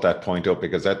you've brought that point up,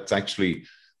 because that's actually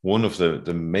one of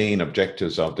the main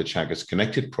objectives of the Teagasc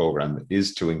Connected program,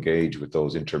 is to engage with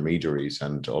those intermediaries.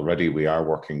 And already we are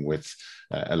working with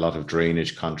a lot of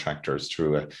drainage contractors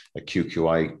through a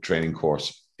QQI training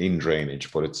course in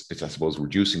drainage, but it's I suppose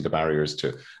reducing the barriers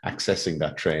to accessing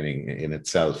that training in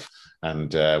itself.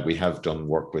 And we have done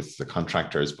work with the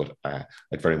contractors, but I'd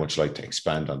very much like to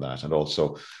expand on that. And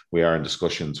also we are in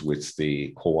discussions with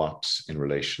the co-ops in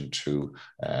relation to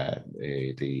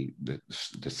the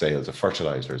sales of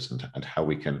fertilizers and how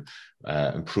we can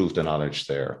improve the knowledge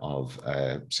there of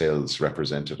sales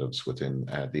representatives within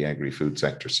the agri-food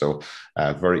sector. So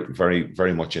very, very,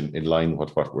 very much in line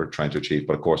with what we're trying to achieve.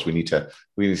 But of course, we need to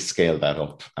scale that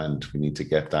up, and we need to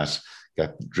get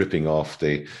dripping off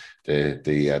the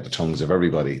tongues of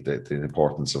everybody, the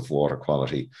importance of water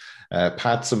quality.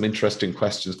 Pat, some interesting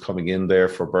questions coming in there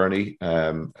for Bernie,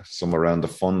 some around the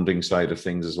funding side of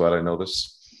things as well, I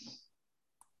notice.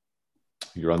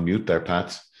 You're on mute there,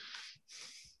 Pat.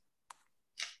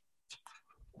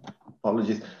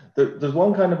 Apologies. There's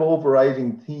one kind of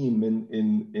overriding theme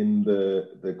in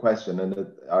the question in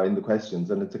the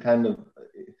questions, and it's a kind of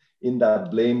in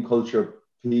that blame culture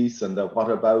piece, and what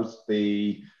about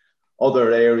the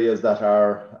other areas that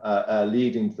are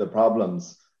leading to the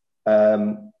problems.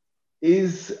 Do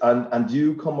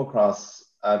you come across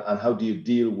and how do you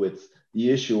deal with the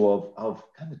issue of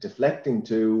kind of deflecting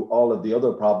to all of the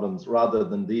other problems rather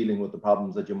than dealing with the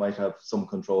problems that you might have some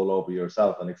control over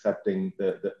yourself and accepting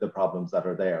the problems that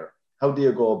are there? How do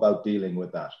you go about dealing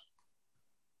with that?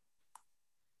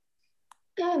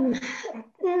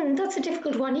 That's a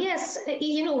difficult one. Yes,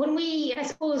 when we, I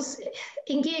suppose,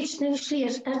 engaged initially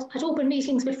at open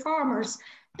meetings with farmers,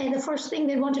 the first thing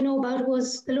they want to know about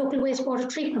was the local wastewater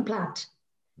treatment plant.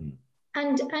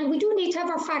 And we do need to have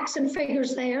our facts and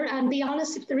figures there and be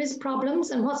honest if there is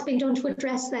problems and what's being done to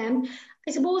address them.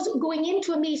 I suppose going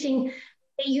into a meeting,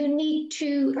 you need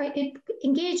to,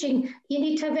 engaging, you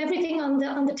need to have everything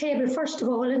on the table first of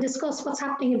all and discuss what's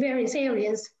happening in various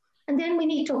areas. And then we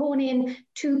need to hone in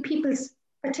to people's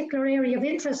particular area of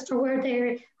interest or where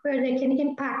they can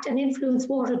impact and influence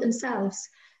water themselves.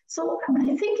 So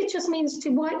I think it just means to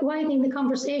widening the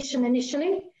conversation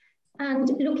initially and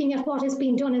looking at what is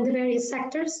being done in the various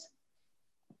sectors,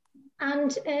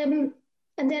 and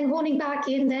then honing back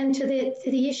in then to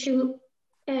the issue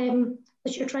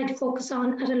that you're trying to focus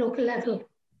on at a local level.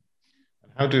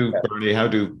 Bernie, how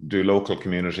do local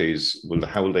communities,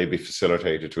 how will they be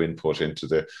facilitated to input into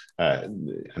the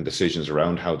and decisions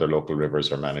around how their local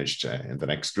rivers are managed in the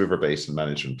next river basin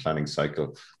management planning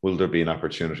cycle? Will there be an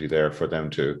opportunity there for them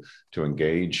to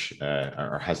engage,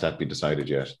 or has that been decided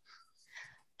yet?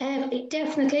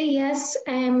 Definitely, yes.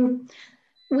 Our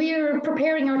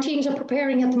teams are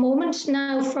preparing at the moment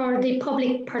now for the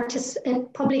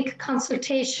public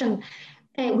consultation.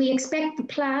 We expect the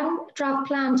draft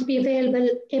plan to be available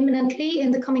imminently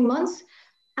in the coming months.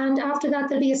 And after that,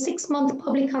 there'll be a 6-month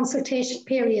public consultation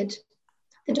period.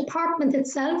 The department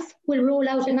itself will roll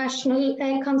out a national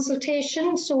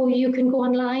consultation, so you can go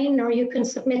online or you can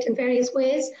submit in various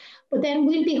ways. But then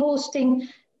we'll be hosting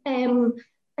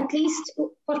at least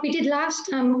what we did last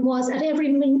time was at every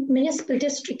municipal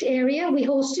district area, we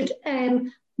hosted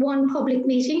one public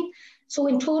meeting. So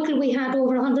in total, we had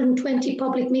over 120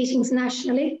 public meetings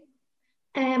nationally.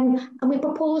 And we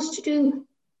propose to do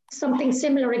something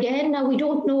similar again. Now, we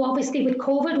don't know, obviously, with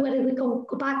COVID, whether we can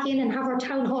go back in and have our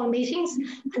town hall meetings.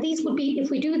 And these would be, if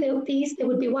we do these, they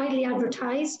would be widely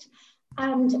advertised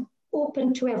and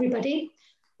open to everybody.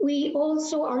 We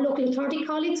also, our local authority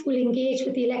colleagues will engage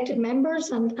with the elected members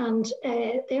and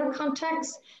their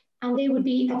contacts, and they would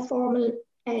be at formal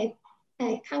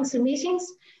council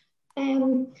meetings.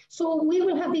 So we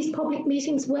will have these public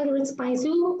meetings, whether it's by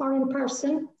Zoom or in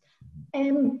person.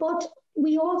 But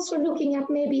we also looking at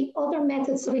maybe other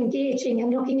methods of engaging and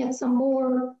looking at some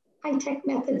more high-tech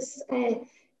methods,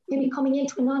 maybe coming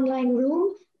into an online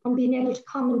room and being able to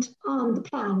comment on the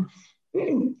plan.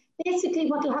 Basically,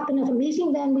 what will happen at a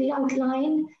meeting, then we'll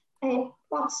outline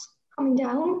what's coming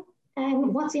down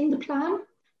and what's in the plan,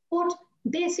 but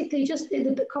basically just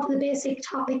cover the basic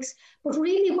topics. But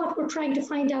really what we're trying to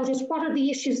find out is what are the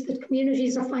issues that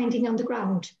communities are finding on the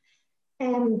ground.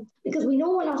 Because we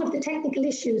know a lot of the technical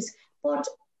issues, but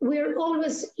we're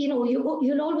always,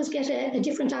 you'll always get a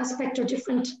different aspect or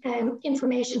different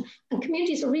information. And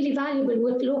communities are really valuable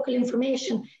with local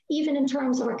information, even in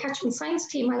terms of our catchment science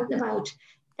team out and about.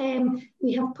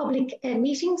 We have public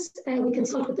meetings, we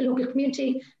consult with the local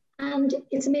community, and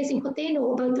it's amazing what they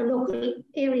know about their local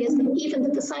areas, even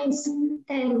that the science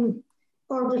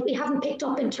or that we haven't picked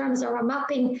up in terms of our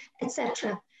mapping,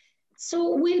 etc.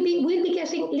 So we'll be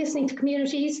listening to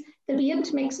communities, they'll be able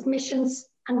to make submissions,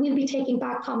 and we'll be taking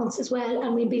back comments as well,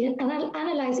 and we'll be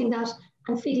analysing that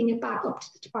and feeding it back up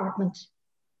to the department.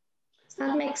 Does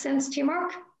that make sense to you,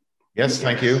 Mark? Yes,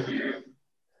 thank you.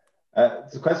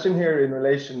 There's a question here in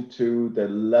relation to the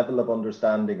level of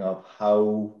understanding of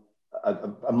how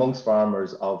amongst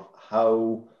farmers of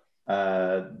how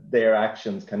their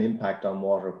actions can impact on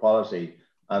water quality,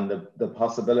 and the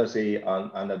possibility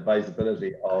and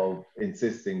advisability of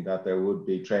insisting that there would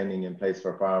be training in place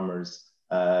for farmers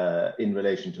in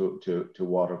relation to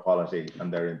water quality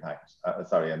and their impact,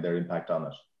 and their impact on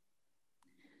it.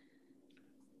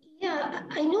 Yeah,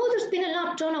 I know there's been a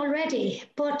lot done already,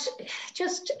 but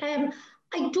just I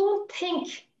don't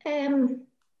think the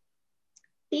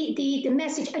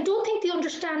message, I don't think they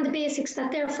understand the basics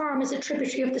that their farm is a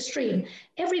tributary of the stream.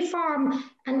 Every farm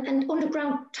and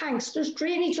underground tanks, there's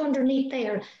drainage underneath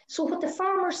there. So what the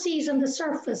farmer sees on the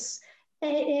surface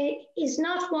is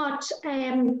not what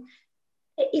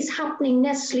is happening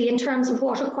necessarily in terms of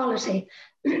water quality.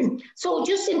 So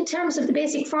just in terms of the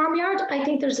basic farmyard, I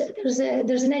think there's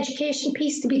an education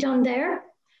piece to be done there.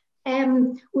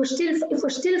 If we're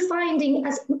still finding,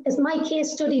 as my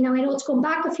case study now, I know it's gone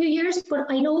back a few years, but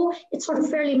I know it's sort of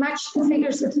fairly matched the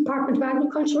figures that the Department of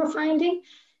Agriculture are finding.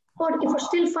 But if we're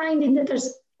still finding that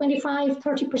there's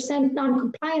 25–30%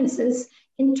 non-compliances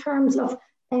in terms of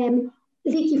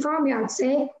leaky farmyards,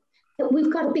 say, that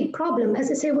we've got a big problem.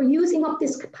 As I say, we're using up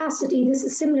this capacity, this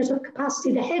assimilative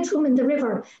capacity, the headroom in the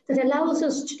river that allows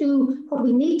us to do what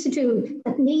we need to do,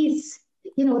 that needs,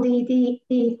 you know, the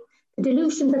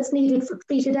dilution that's needed for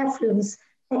treated effluents,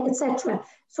 etc.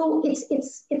 So it's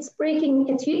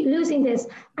losing this.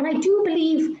 And I do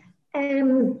believe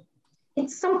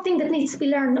it's something that needs to be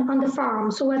learned on the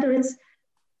farm. So whether it's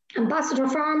ambassador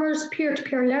farmers,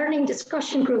 peer-to-peer learning,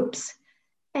 discussion groups,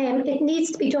 it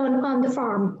needs to be done on the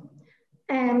farm.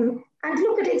 And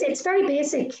look at it, it's very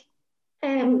basic.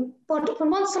 But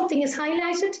once something is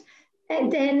highlighted,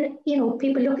 then, you know,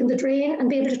 people look in the drain and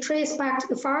be able to trace back to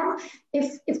the farm.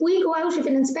 If we go out, if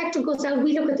an inspector goes out,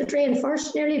 we look at the drain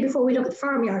first, nearly before we look at the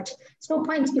farmyard. There's no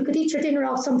point, you could eat your dinner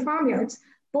off some farmyards,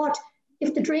 but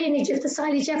if the drainage, if the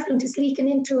silage effluent is leaking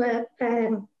into a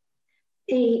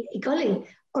gully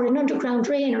or an underground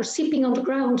drain, or seeping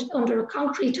underground under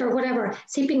concrete or whatever,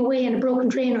 seeping away in a broken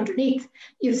drain underneath,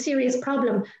 you have a serious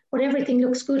problem, but everything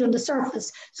looks good on the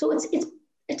surface. So it's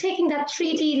taking that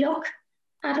 3D look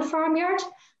at a farmyard,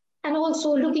 and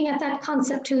also looking at that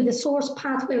concept too, the source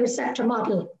pathway receptor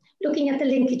model, looking at the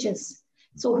linkages.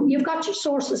 So you've got your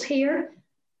sources here.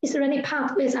 Is there any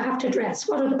pathways I have to address?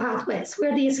 What are the pathways?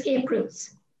 Where are the escape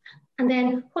routes? And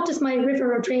then what does my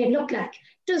river or drain look like?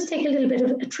 It does take a little bit of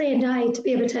a trained eye to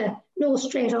be able to know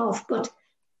straight off, but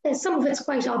some of it's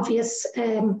quite obvious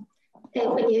when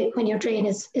your drain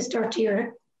is dirty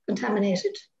or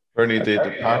contaminated. Bernie, the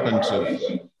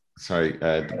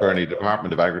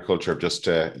Department of Agriculture have just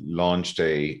launched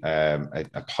a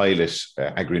pilot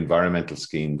agri-environmental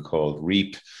scheme called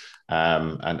REAP.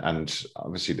 And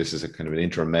obviously this is a kind of an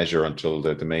interim measure until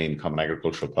the main common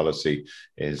agricultural policy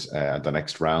is the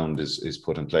next round is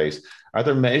put in place. Are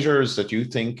there measures that you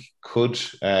think could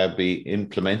be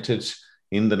implemented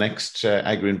in the next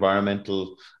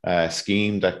agri-environmental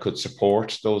scheme that could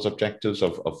support those objectives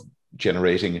of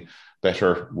generating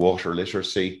better water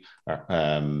literacy?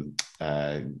 Do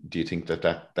you think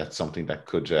that's something that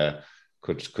could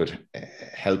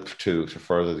help to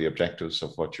further the objectives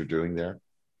of what you're doing there?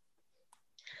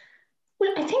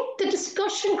 Well, I think the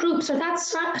discussion groups or that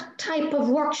type of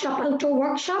workshop, outdoor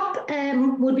workshop,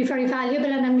 would be very valuable,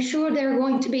 and I'm sure they're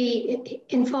going to be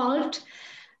involved.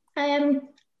 I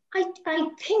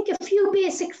think a few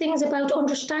basic things about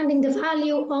understanding the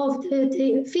value of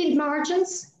the field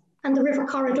margins and the river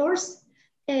corridors.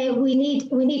 We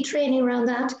need training around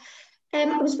that.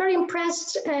 I was very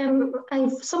impressed.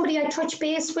 Somebody I touched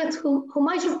base with who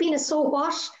might have been a So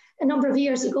What a number of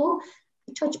years ago.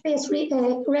 I touch base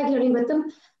regularly with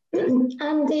them,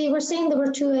 and they were saying they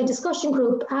were to a discussion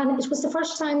group, and it was the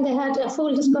first time they had a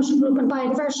full discussion group on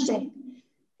biodiversity.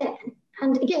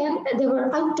 And again, they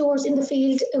were outdoors in the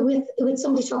field with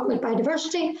somebody talking about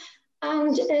biodiversity,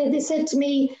 and they said to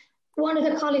me, one of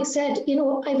the colleagues said, you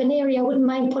know, I have an area I wouldn't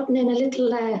mind putting in a little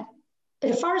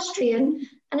bit of forestry in,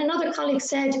 and another colleague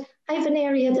said, I have an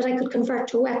area that I could convert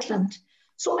to a wetland.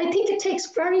 So I think it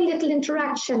takes very little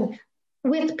interaction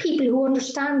with people who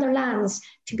understand their lands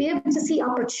to be able to see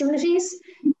opportunities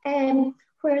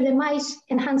where they might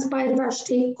enhance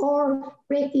biodiversity or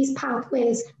break these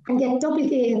pathways and get double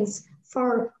gains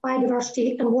for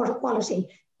biodiversity and water quality.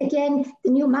 Again, the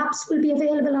new maps will be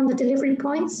available on the delivery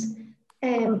points.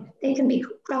 They can be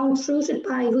ground-truthted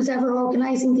by who's ever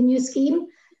organising the new scheme.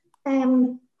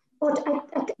 But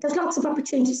there's lots of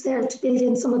opportunities there to build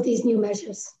in some of these new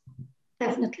measures,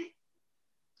 definitely.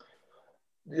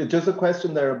 Just a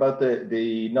question there about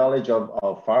the knowledge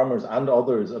of farmers and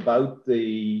others about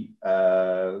the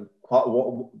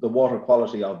water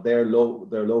quality of their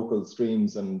local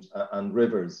streams and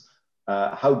rivers.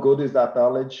 How good is that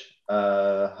knowledge?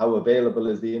 How available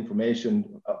is the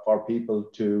information for people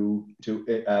to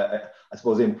I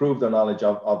suppose, improve their knowledge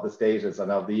of the status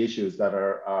and of the issues that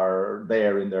are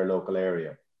there in their local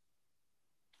area?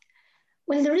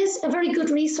 Well, there is a very good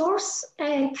resource,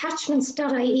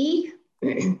 catchments.ie,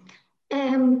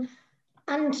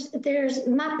 and there's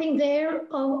mapping there.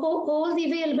 All the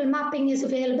available mapping is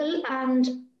available, and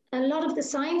a lot of the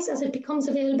science, as it becomes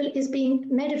available, is being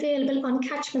made available on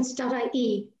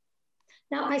catchments.ie.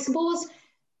 Now, I suppose,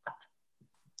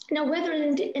 whether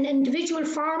an individual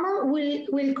farmer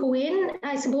will go in,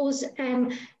 I suppose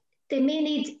they may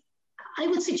need, I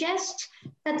would suggest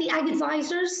that the ag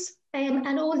advisors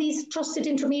and all these trusted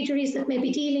intermediaries that may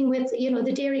be dealing with,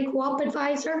 the dairy co-op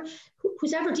advisor,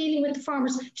 who's ever dealing with the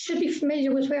farmers, should be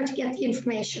familiar with where to get the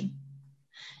information.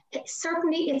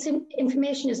 Certainly,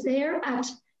 information is there at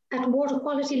water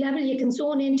quality level. You can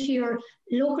zone into your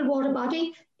local water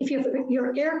body. If you have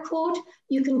your air code,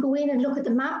 you can go in and look at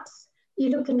the maps.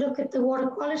 You can look at the water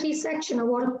quality section or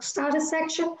water status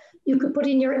section. You could put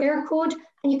in your air code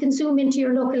and you can zoom into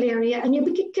your local area, and you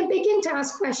can begin to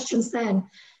ask questions then.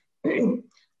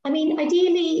 I mean,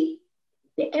 ideally,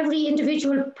 every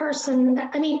individual person,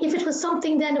 if it was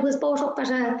something, then it was brought up at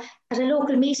a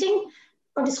local meeting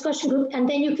or discussion group, and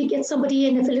then you could get somebody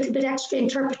in if a little bit extra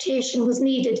interpretation was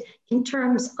needed in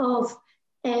terms of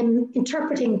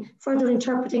further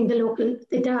interpreting the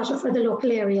data for the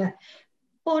local area.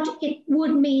 But it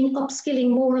would mean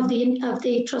upskilling more of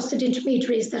the trusted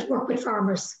intermediaries that work with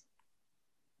farmers.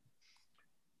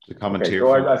 The comment here.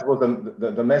 So I suppose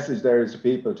the message there is to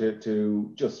people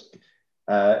to just,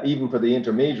 even for the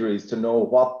intermediaries, to know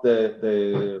what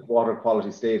the water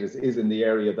quality status is in the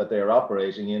area that they're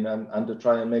operating in, and to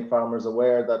try and make farmers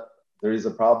aware that there is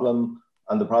a problem,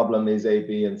 and the problem is A,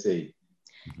 B, and C.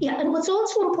 Yeah, and what's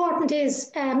also important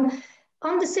is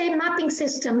on the same mapping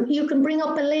system, you can bring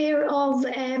up a layer of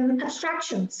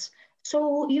abstractions.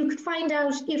 So you could find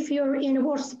out if you're in a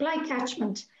water supply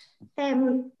catchment.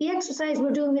 The exercise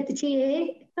we're doing with the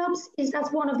GAA clubs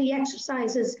that's one of the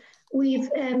exercises we're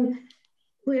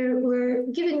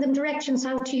giving them directions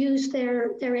how to use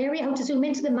their area, how to zoom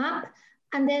into the map.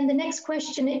 And then the next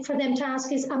question for them to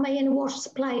ask is, am I in a water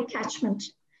supply catchment?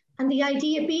 And the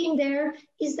idea being there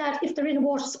is that if they're in a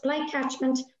water supply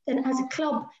catchment, then as a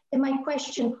club, they might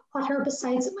question, what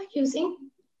herbicides am I using?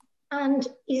 And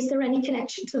is there any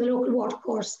connection to the local water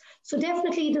course? So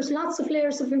definitely there's lots of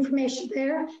layers of information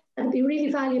there that would be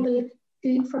really valuable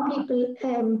for people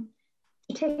to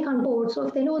take on board. So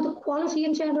if they know the quality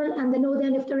in general, and they know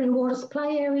then if they're in a water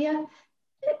supply area,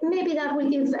 maybe that will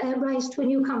give rise to a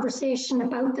new conversation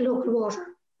about the local water.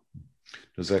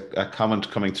 There's a comment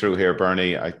coming through here,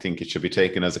 Bernie. I think it should be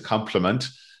taken as a compliment.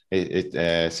 It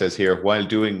says here, while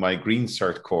doing my Green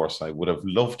Cert course, I would have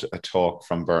loved a talk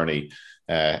from Bernie.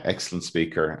 Excellent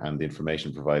speaker, and the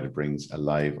information provided brings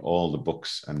alive all the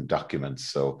books and documents.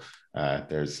 So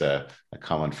there's a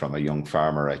comment from a young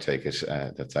farmer, I take it,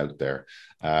 that's out there.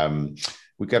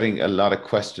 We're getting a lot of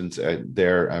questions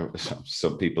there.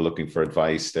 Some people looking for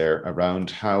advice there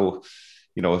around how,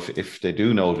 if they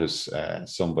do notice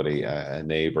somebody, a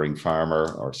neighboring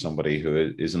farmer or somebody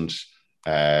who isn't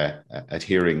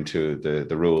adhering to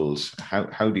the rules,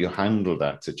 how do you handle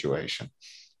that situation?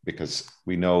 Because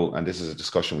we know, and this is a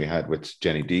discussion we had with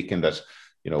Jenny Deacon, that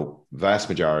vast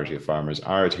majority of farmers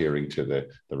are adhering to the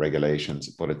regulations,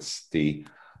 but it's the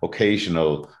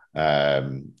occasional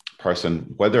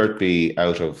person, whether it be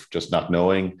out of just not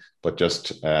knowing, but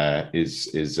just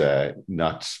is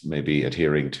not maybe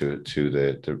adhering to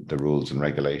the rules and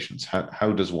regulations.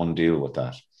 How does one deal with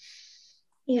that?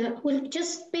 Yeah, well,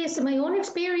 just based on my own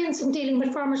experience in dealing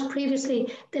with farmers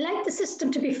previously, they like the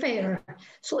system to be fair.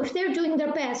 So if they're doing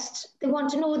their best, they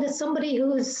want to know that somebody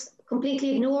who's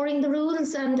completely ignoring the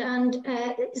rules and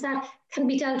that can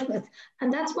be dealt with.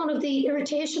 And that's one of the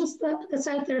irritations that's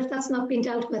out there if that's not being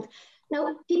dealt with.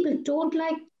 Now, people don't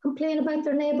like to complain about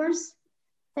their neighbours,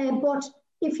 but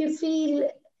if you feel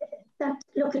that,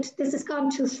 look, this has gone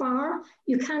too far,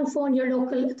 you can phone your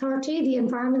local authority, the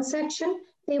environment section.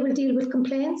 They will deal with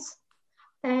complaints.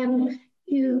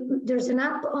 There's an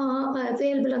app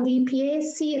available on the EPA,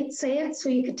 See It, Say It, so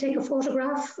you could take a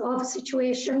photograph of a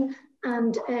situation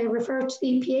and refer to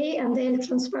the EPA, and they'll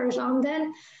transfer it on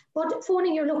then. But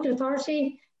phoning your local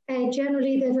authority,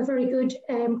 generally they have a very good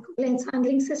complaints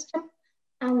handling system,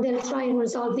 and they'll try and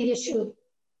resolve the issue.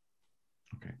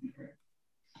 Okay.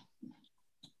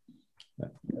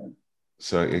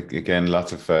 So again,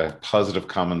 lots of positive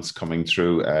comments coming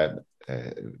through,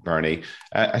 Bernie.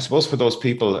 I suppose for those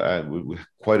people,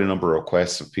 quite a number of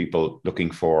requests of people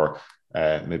looking for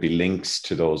maybe links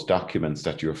to those documents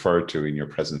that you referred to in your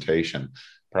presentation.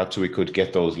 Perhaps we could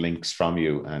get those links from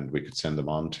you and we could send them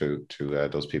on to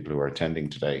those people who are attending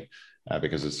today,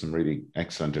 because there's some really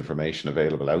excellent information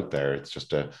available out there. It's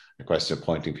just a question of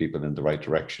pointing people in the right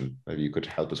direction. Maybe you could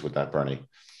help us with that, Bernie.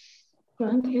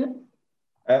 Thank you.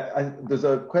 There's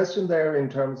a question there in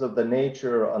terms of the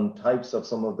nature and types of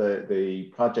some of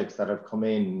the projects that have come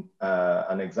in,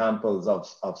 and examples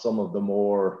of some of the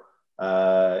more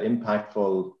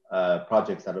impactful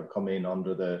projects that have come in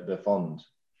under the fund.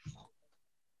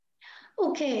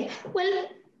 Okay, well,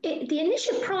 the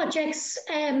initial projects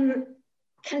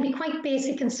can be quite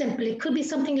basic and simple. It could be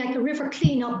something like a river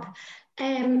cleanup,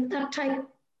 that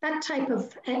type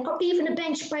of, or even a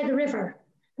bench by the river.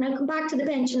 And I'll come back to the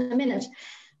bench in a minute.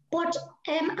 But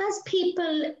as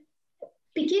people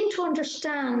begin to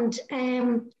understand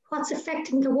what's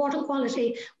affecting the water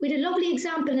quality, we had a lovely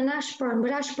example in Ashbourne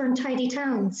with Ashbourne Tidy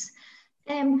Towns.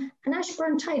 And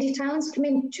Ashbourne Tidy Towns came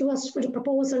in to us with a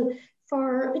proposal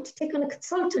to take on a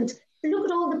consultant to look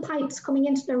at all the pipes coming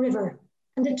into the river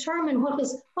and determine what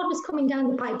was coming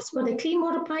down the pipes. Were they clean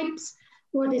water pipes?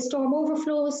 Were they storm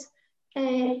overflows?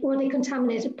 Were they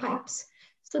contaminated pipes?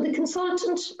 So the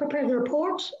consultant prepared a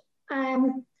report,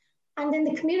 and then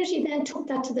the community then took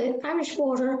that to the Irish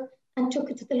Water and took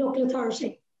it to the local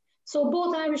authority. So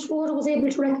both Irish Water was able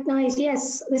to recognise,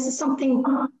 yes, this is something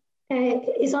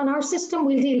is on our system,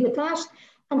 we'll deal with that.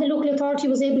 And the local authority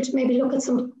was able to maybe look at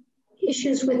some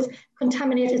issues with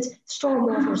contaminated storm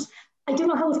waters. I don't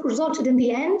know how it resulted in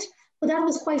the end, but that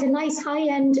was quite a nice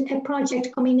high-end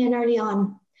project coming in early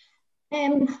on.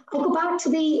 I'll go back to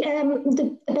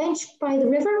the bench by the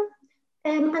river.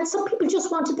 And some people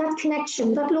just wanted that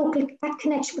connection, that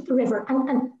connection with the river.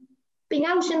 And being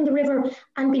out in the river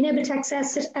and being able to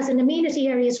access it as an amenity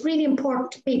area is really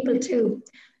important to people too.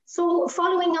 So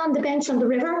following on the bench on the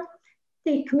river,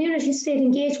 the community stayed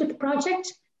engaged with the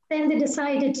project. Then they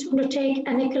decided to undertake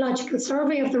an ecological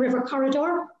survey of the river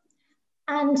corridor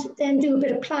and then do a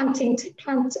bit of planting to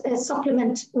plant a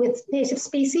supplement with native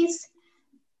species.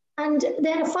 And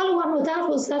then a follow-on with that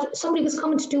was that somebody was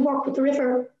coming to do work with the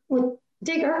river with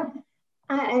digger,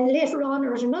 and later on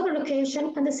or at another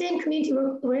location, and the same community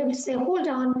were able to say, hold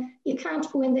on, you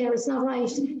can't go in there, it's not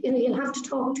right, you'll have to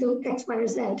talk to X, Y, or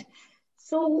Z.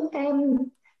 So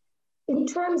in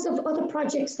terms of other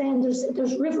projects then,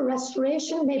 there's river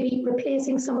restoration, maybe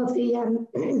replacing some of the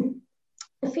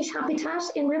fish habitat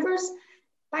in rivers,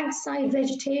 bankside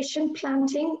vegetation,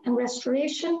 planting and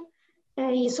restoration.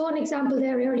 You saw an example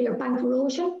there earlier, bank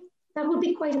erosion. That would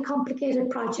be quite a complicated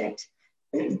project.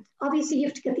 Obviously, you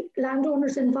have to get the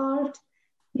landowners involved.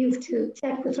 You have to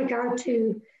check with regard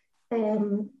to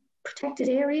protected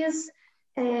areas.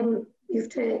 You have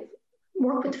to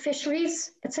work with the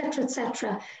fisheries, etc.,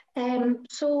 etc.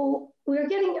 So we're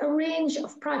getting a range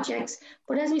of projects,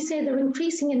 but as we say, they're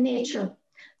increasing in nature.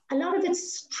 A lot of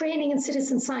it's training in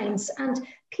citizen science, and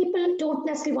people don't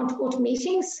necessarily want to go to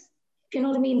meetings, if you know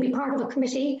what I mean, be part of a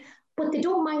committee, but they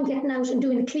don't mind getting out and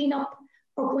doing a cleanup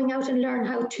or going out and learn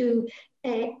how to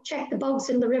check the bugs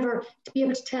in the river to be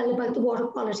able to tell about the water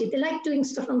quality. They like doing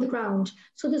stuff on the ground.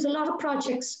 So there's a lot of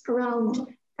projects around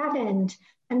that end.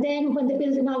 And then when they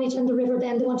build the knowledge on the river,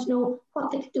 then they want to know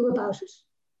what they could do about it.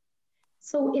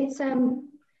 So it's,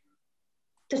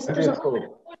 there's a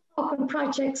lot of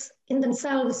projects in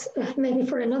themselves, maybe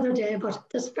for another day, but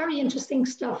there's very interesting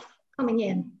stuff coming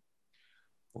in.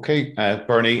 Okay,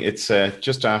 Bernie, it's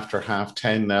just after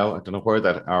 10:30 now. I don't know where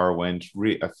that hour went.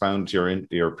 I found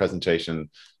your presentation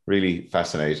really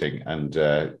fascinating and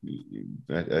a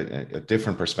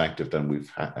different perspective than we've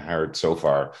heard so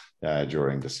far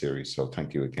during the series. So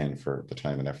thank you again for the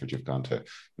time and effort you've gone to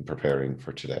in preparing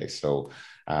for today. So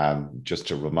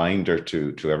just a reminder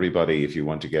to everybody, if you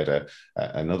want to get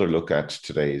another look at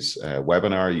today's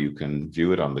webinar, you can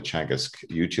view it on the Teagasc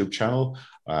YouTube channel,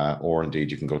 or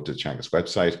indeed you can go to the Teagasc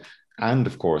website. And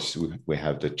of course, we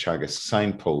have the Teagasc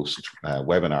Signpost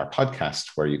webinar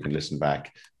podcast, where you can listen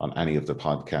back on any of the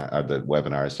the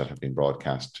webinars that have been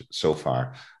broadcast so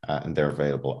far, and they're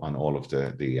available on all of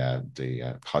the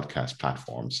podcast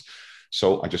platforms.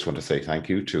 So I just want to say thank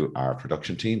you to our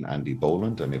production team, Andy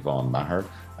Boland and Yvonne Maher.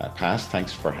 Pat,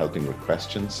 thanks for helping with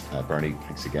questions. Bernie,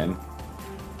 thanks again.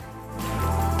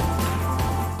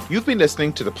 You've been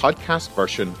listening to the podcast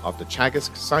version of the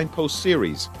Teagasc Signpost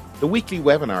series, the weekly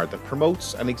webinar that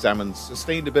promotes and examines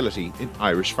sustainability in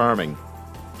Irish farming.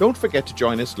 Don't forget to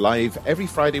join us live every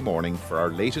Friday morning for our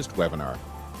latest webinar.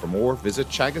 For more, visit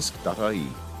teagasc.ie.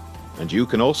 And you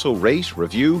can also rate,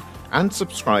 review, and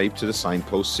subscribe to the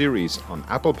Signpost series on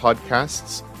Apple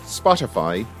Podcasts,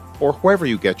 Spotify, or wherever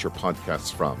you get your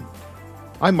podcasts from.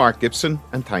 I'm Mark Gibson,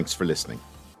 and thanks for listening.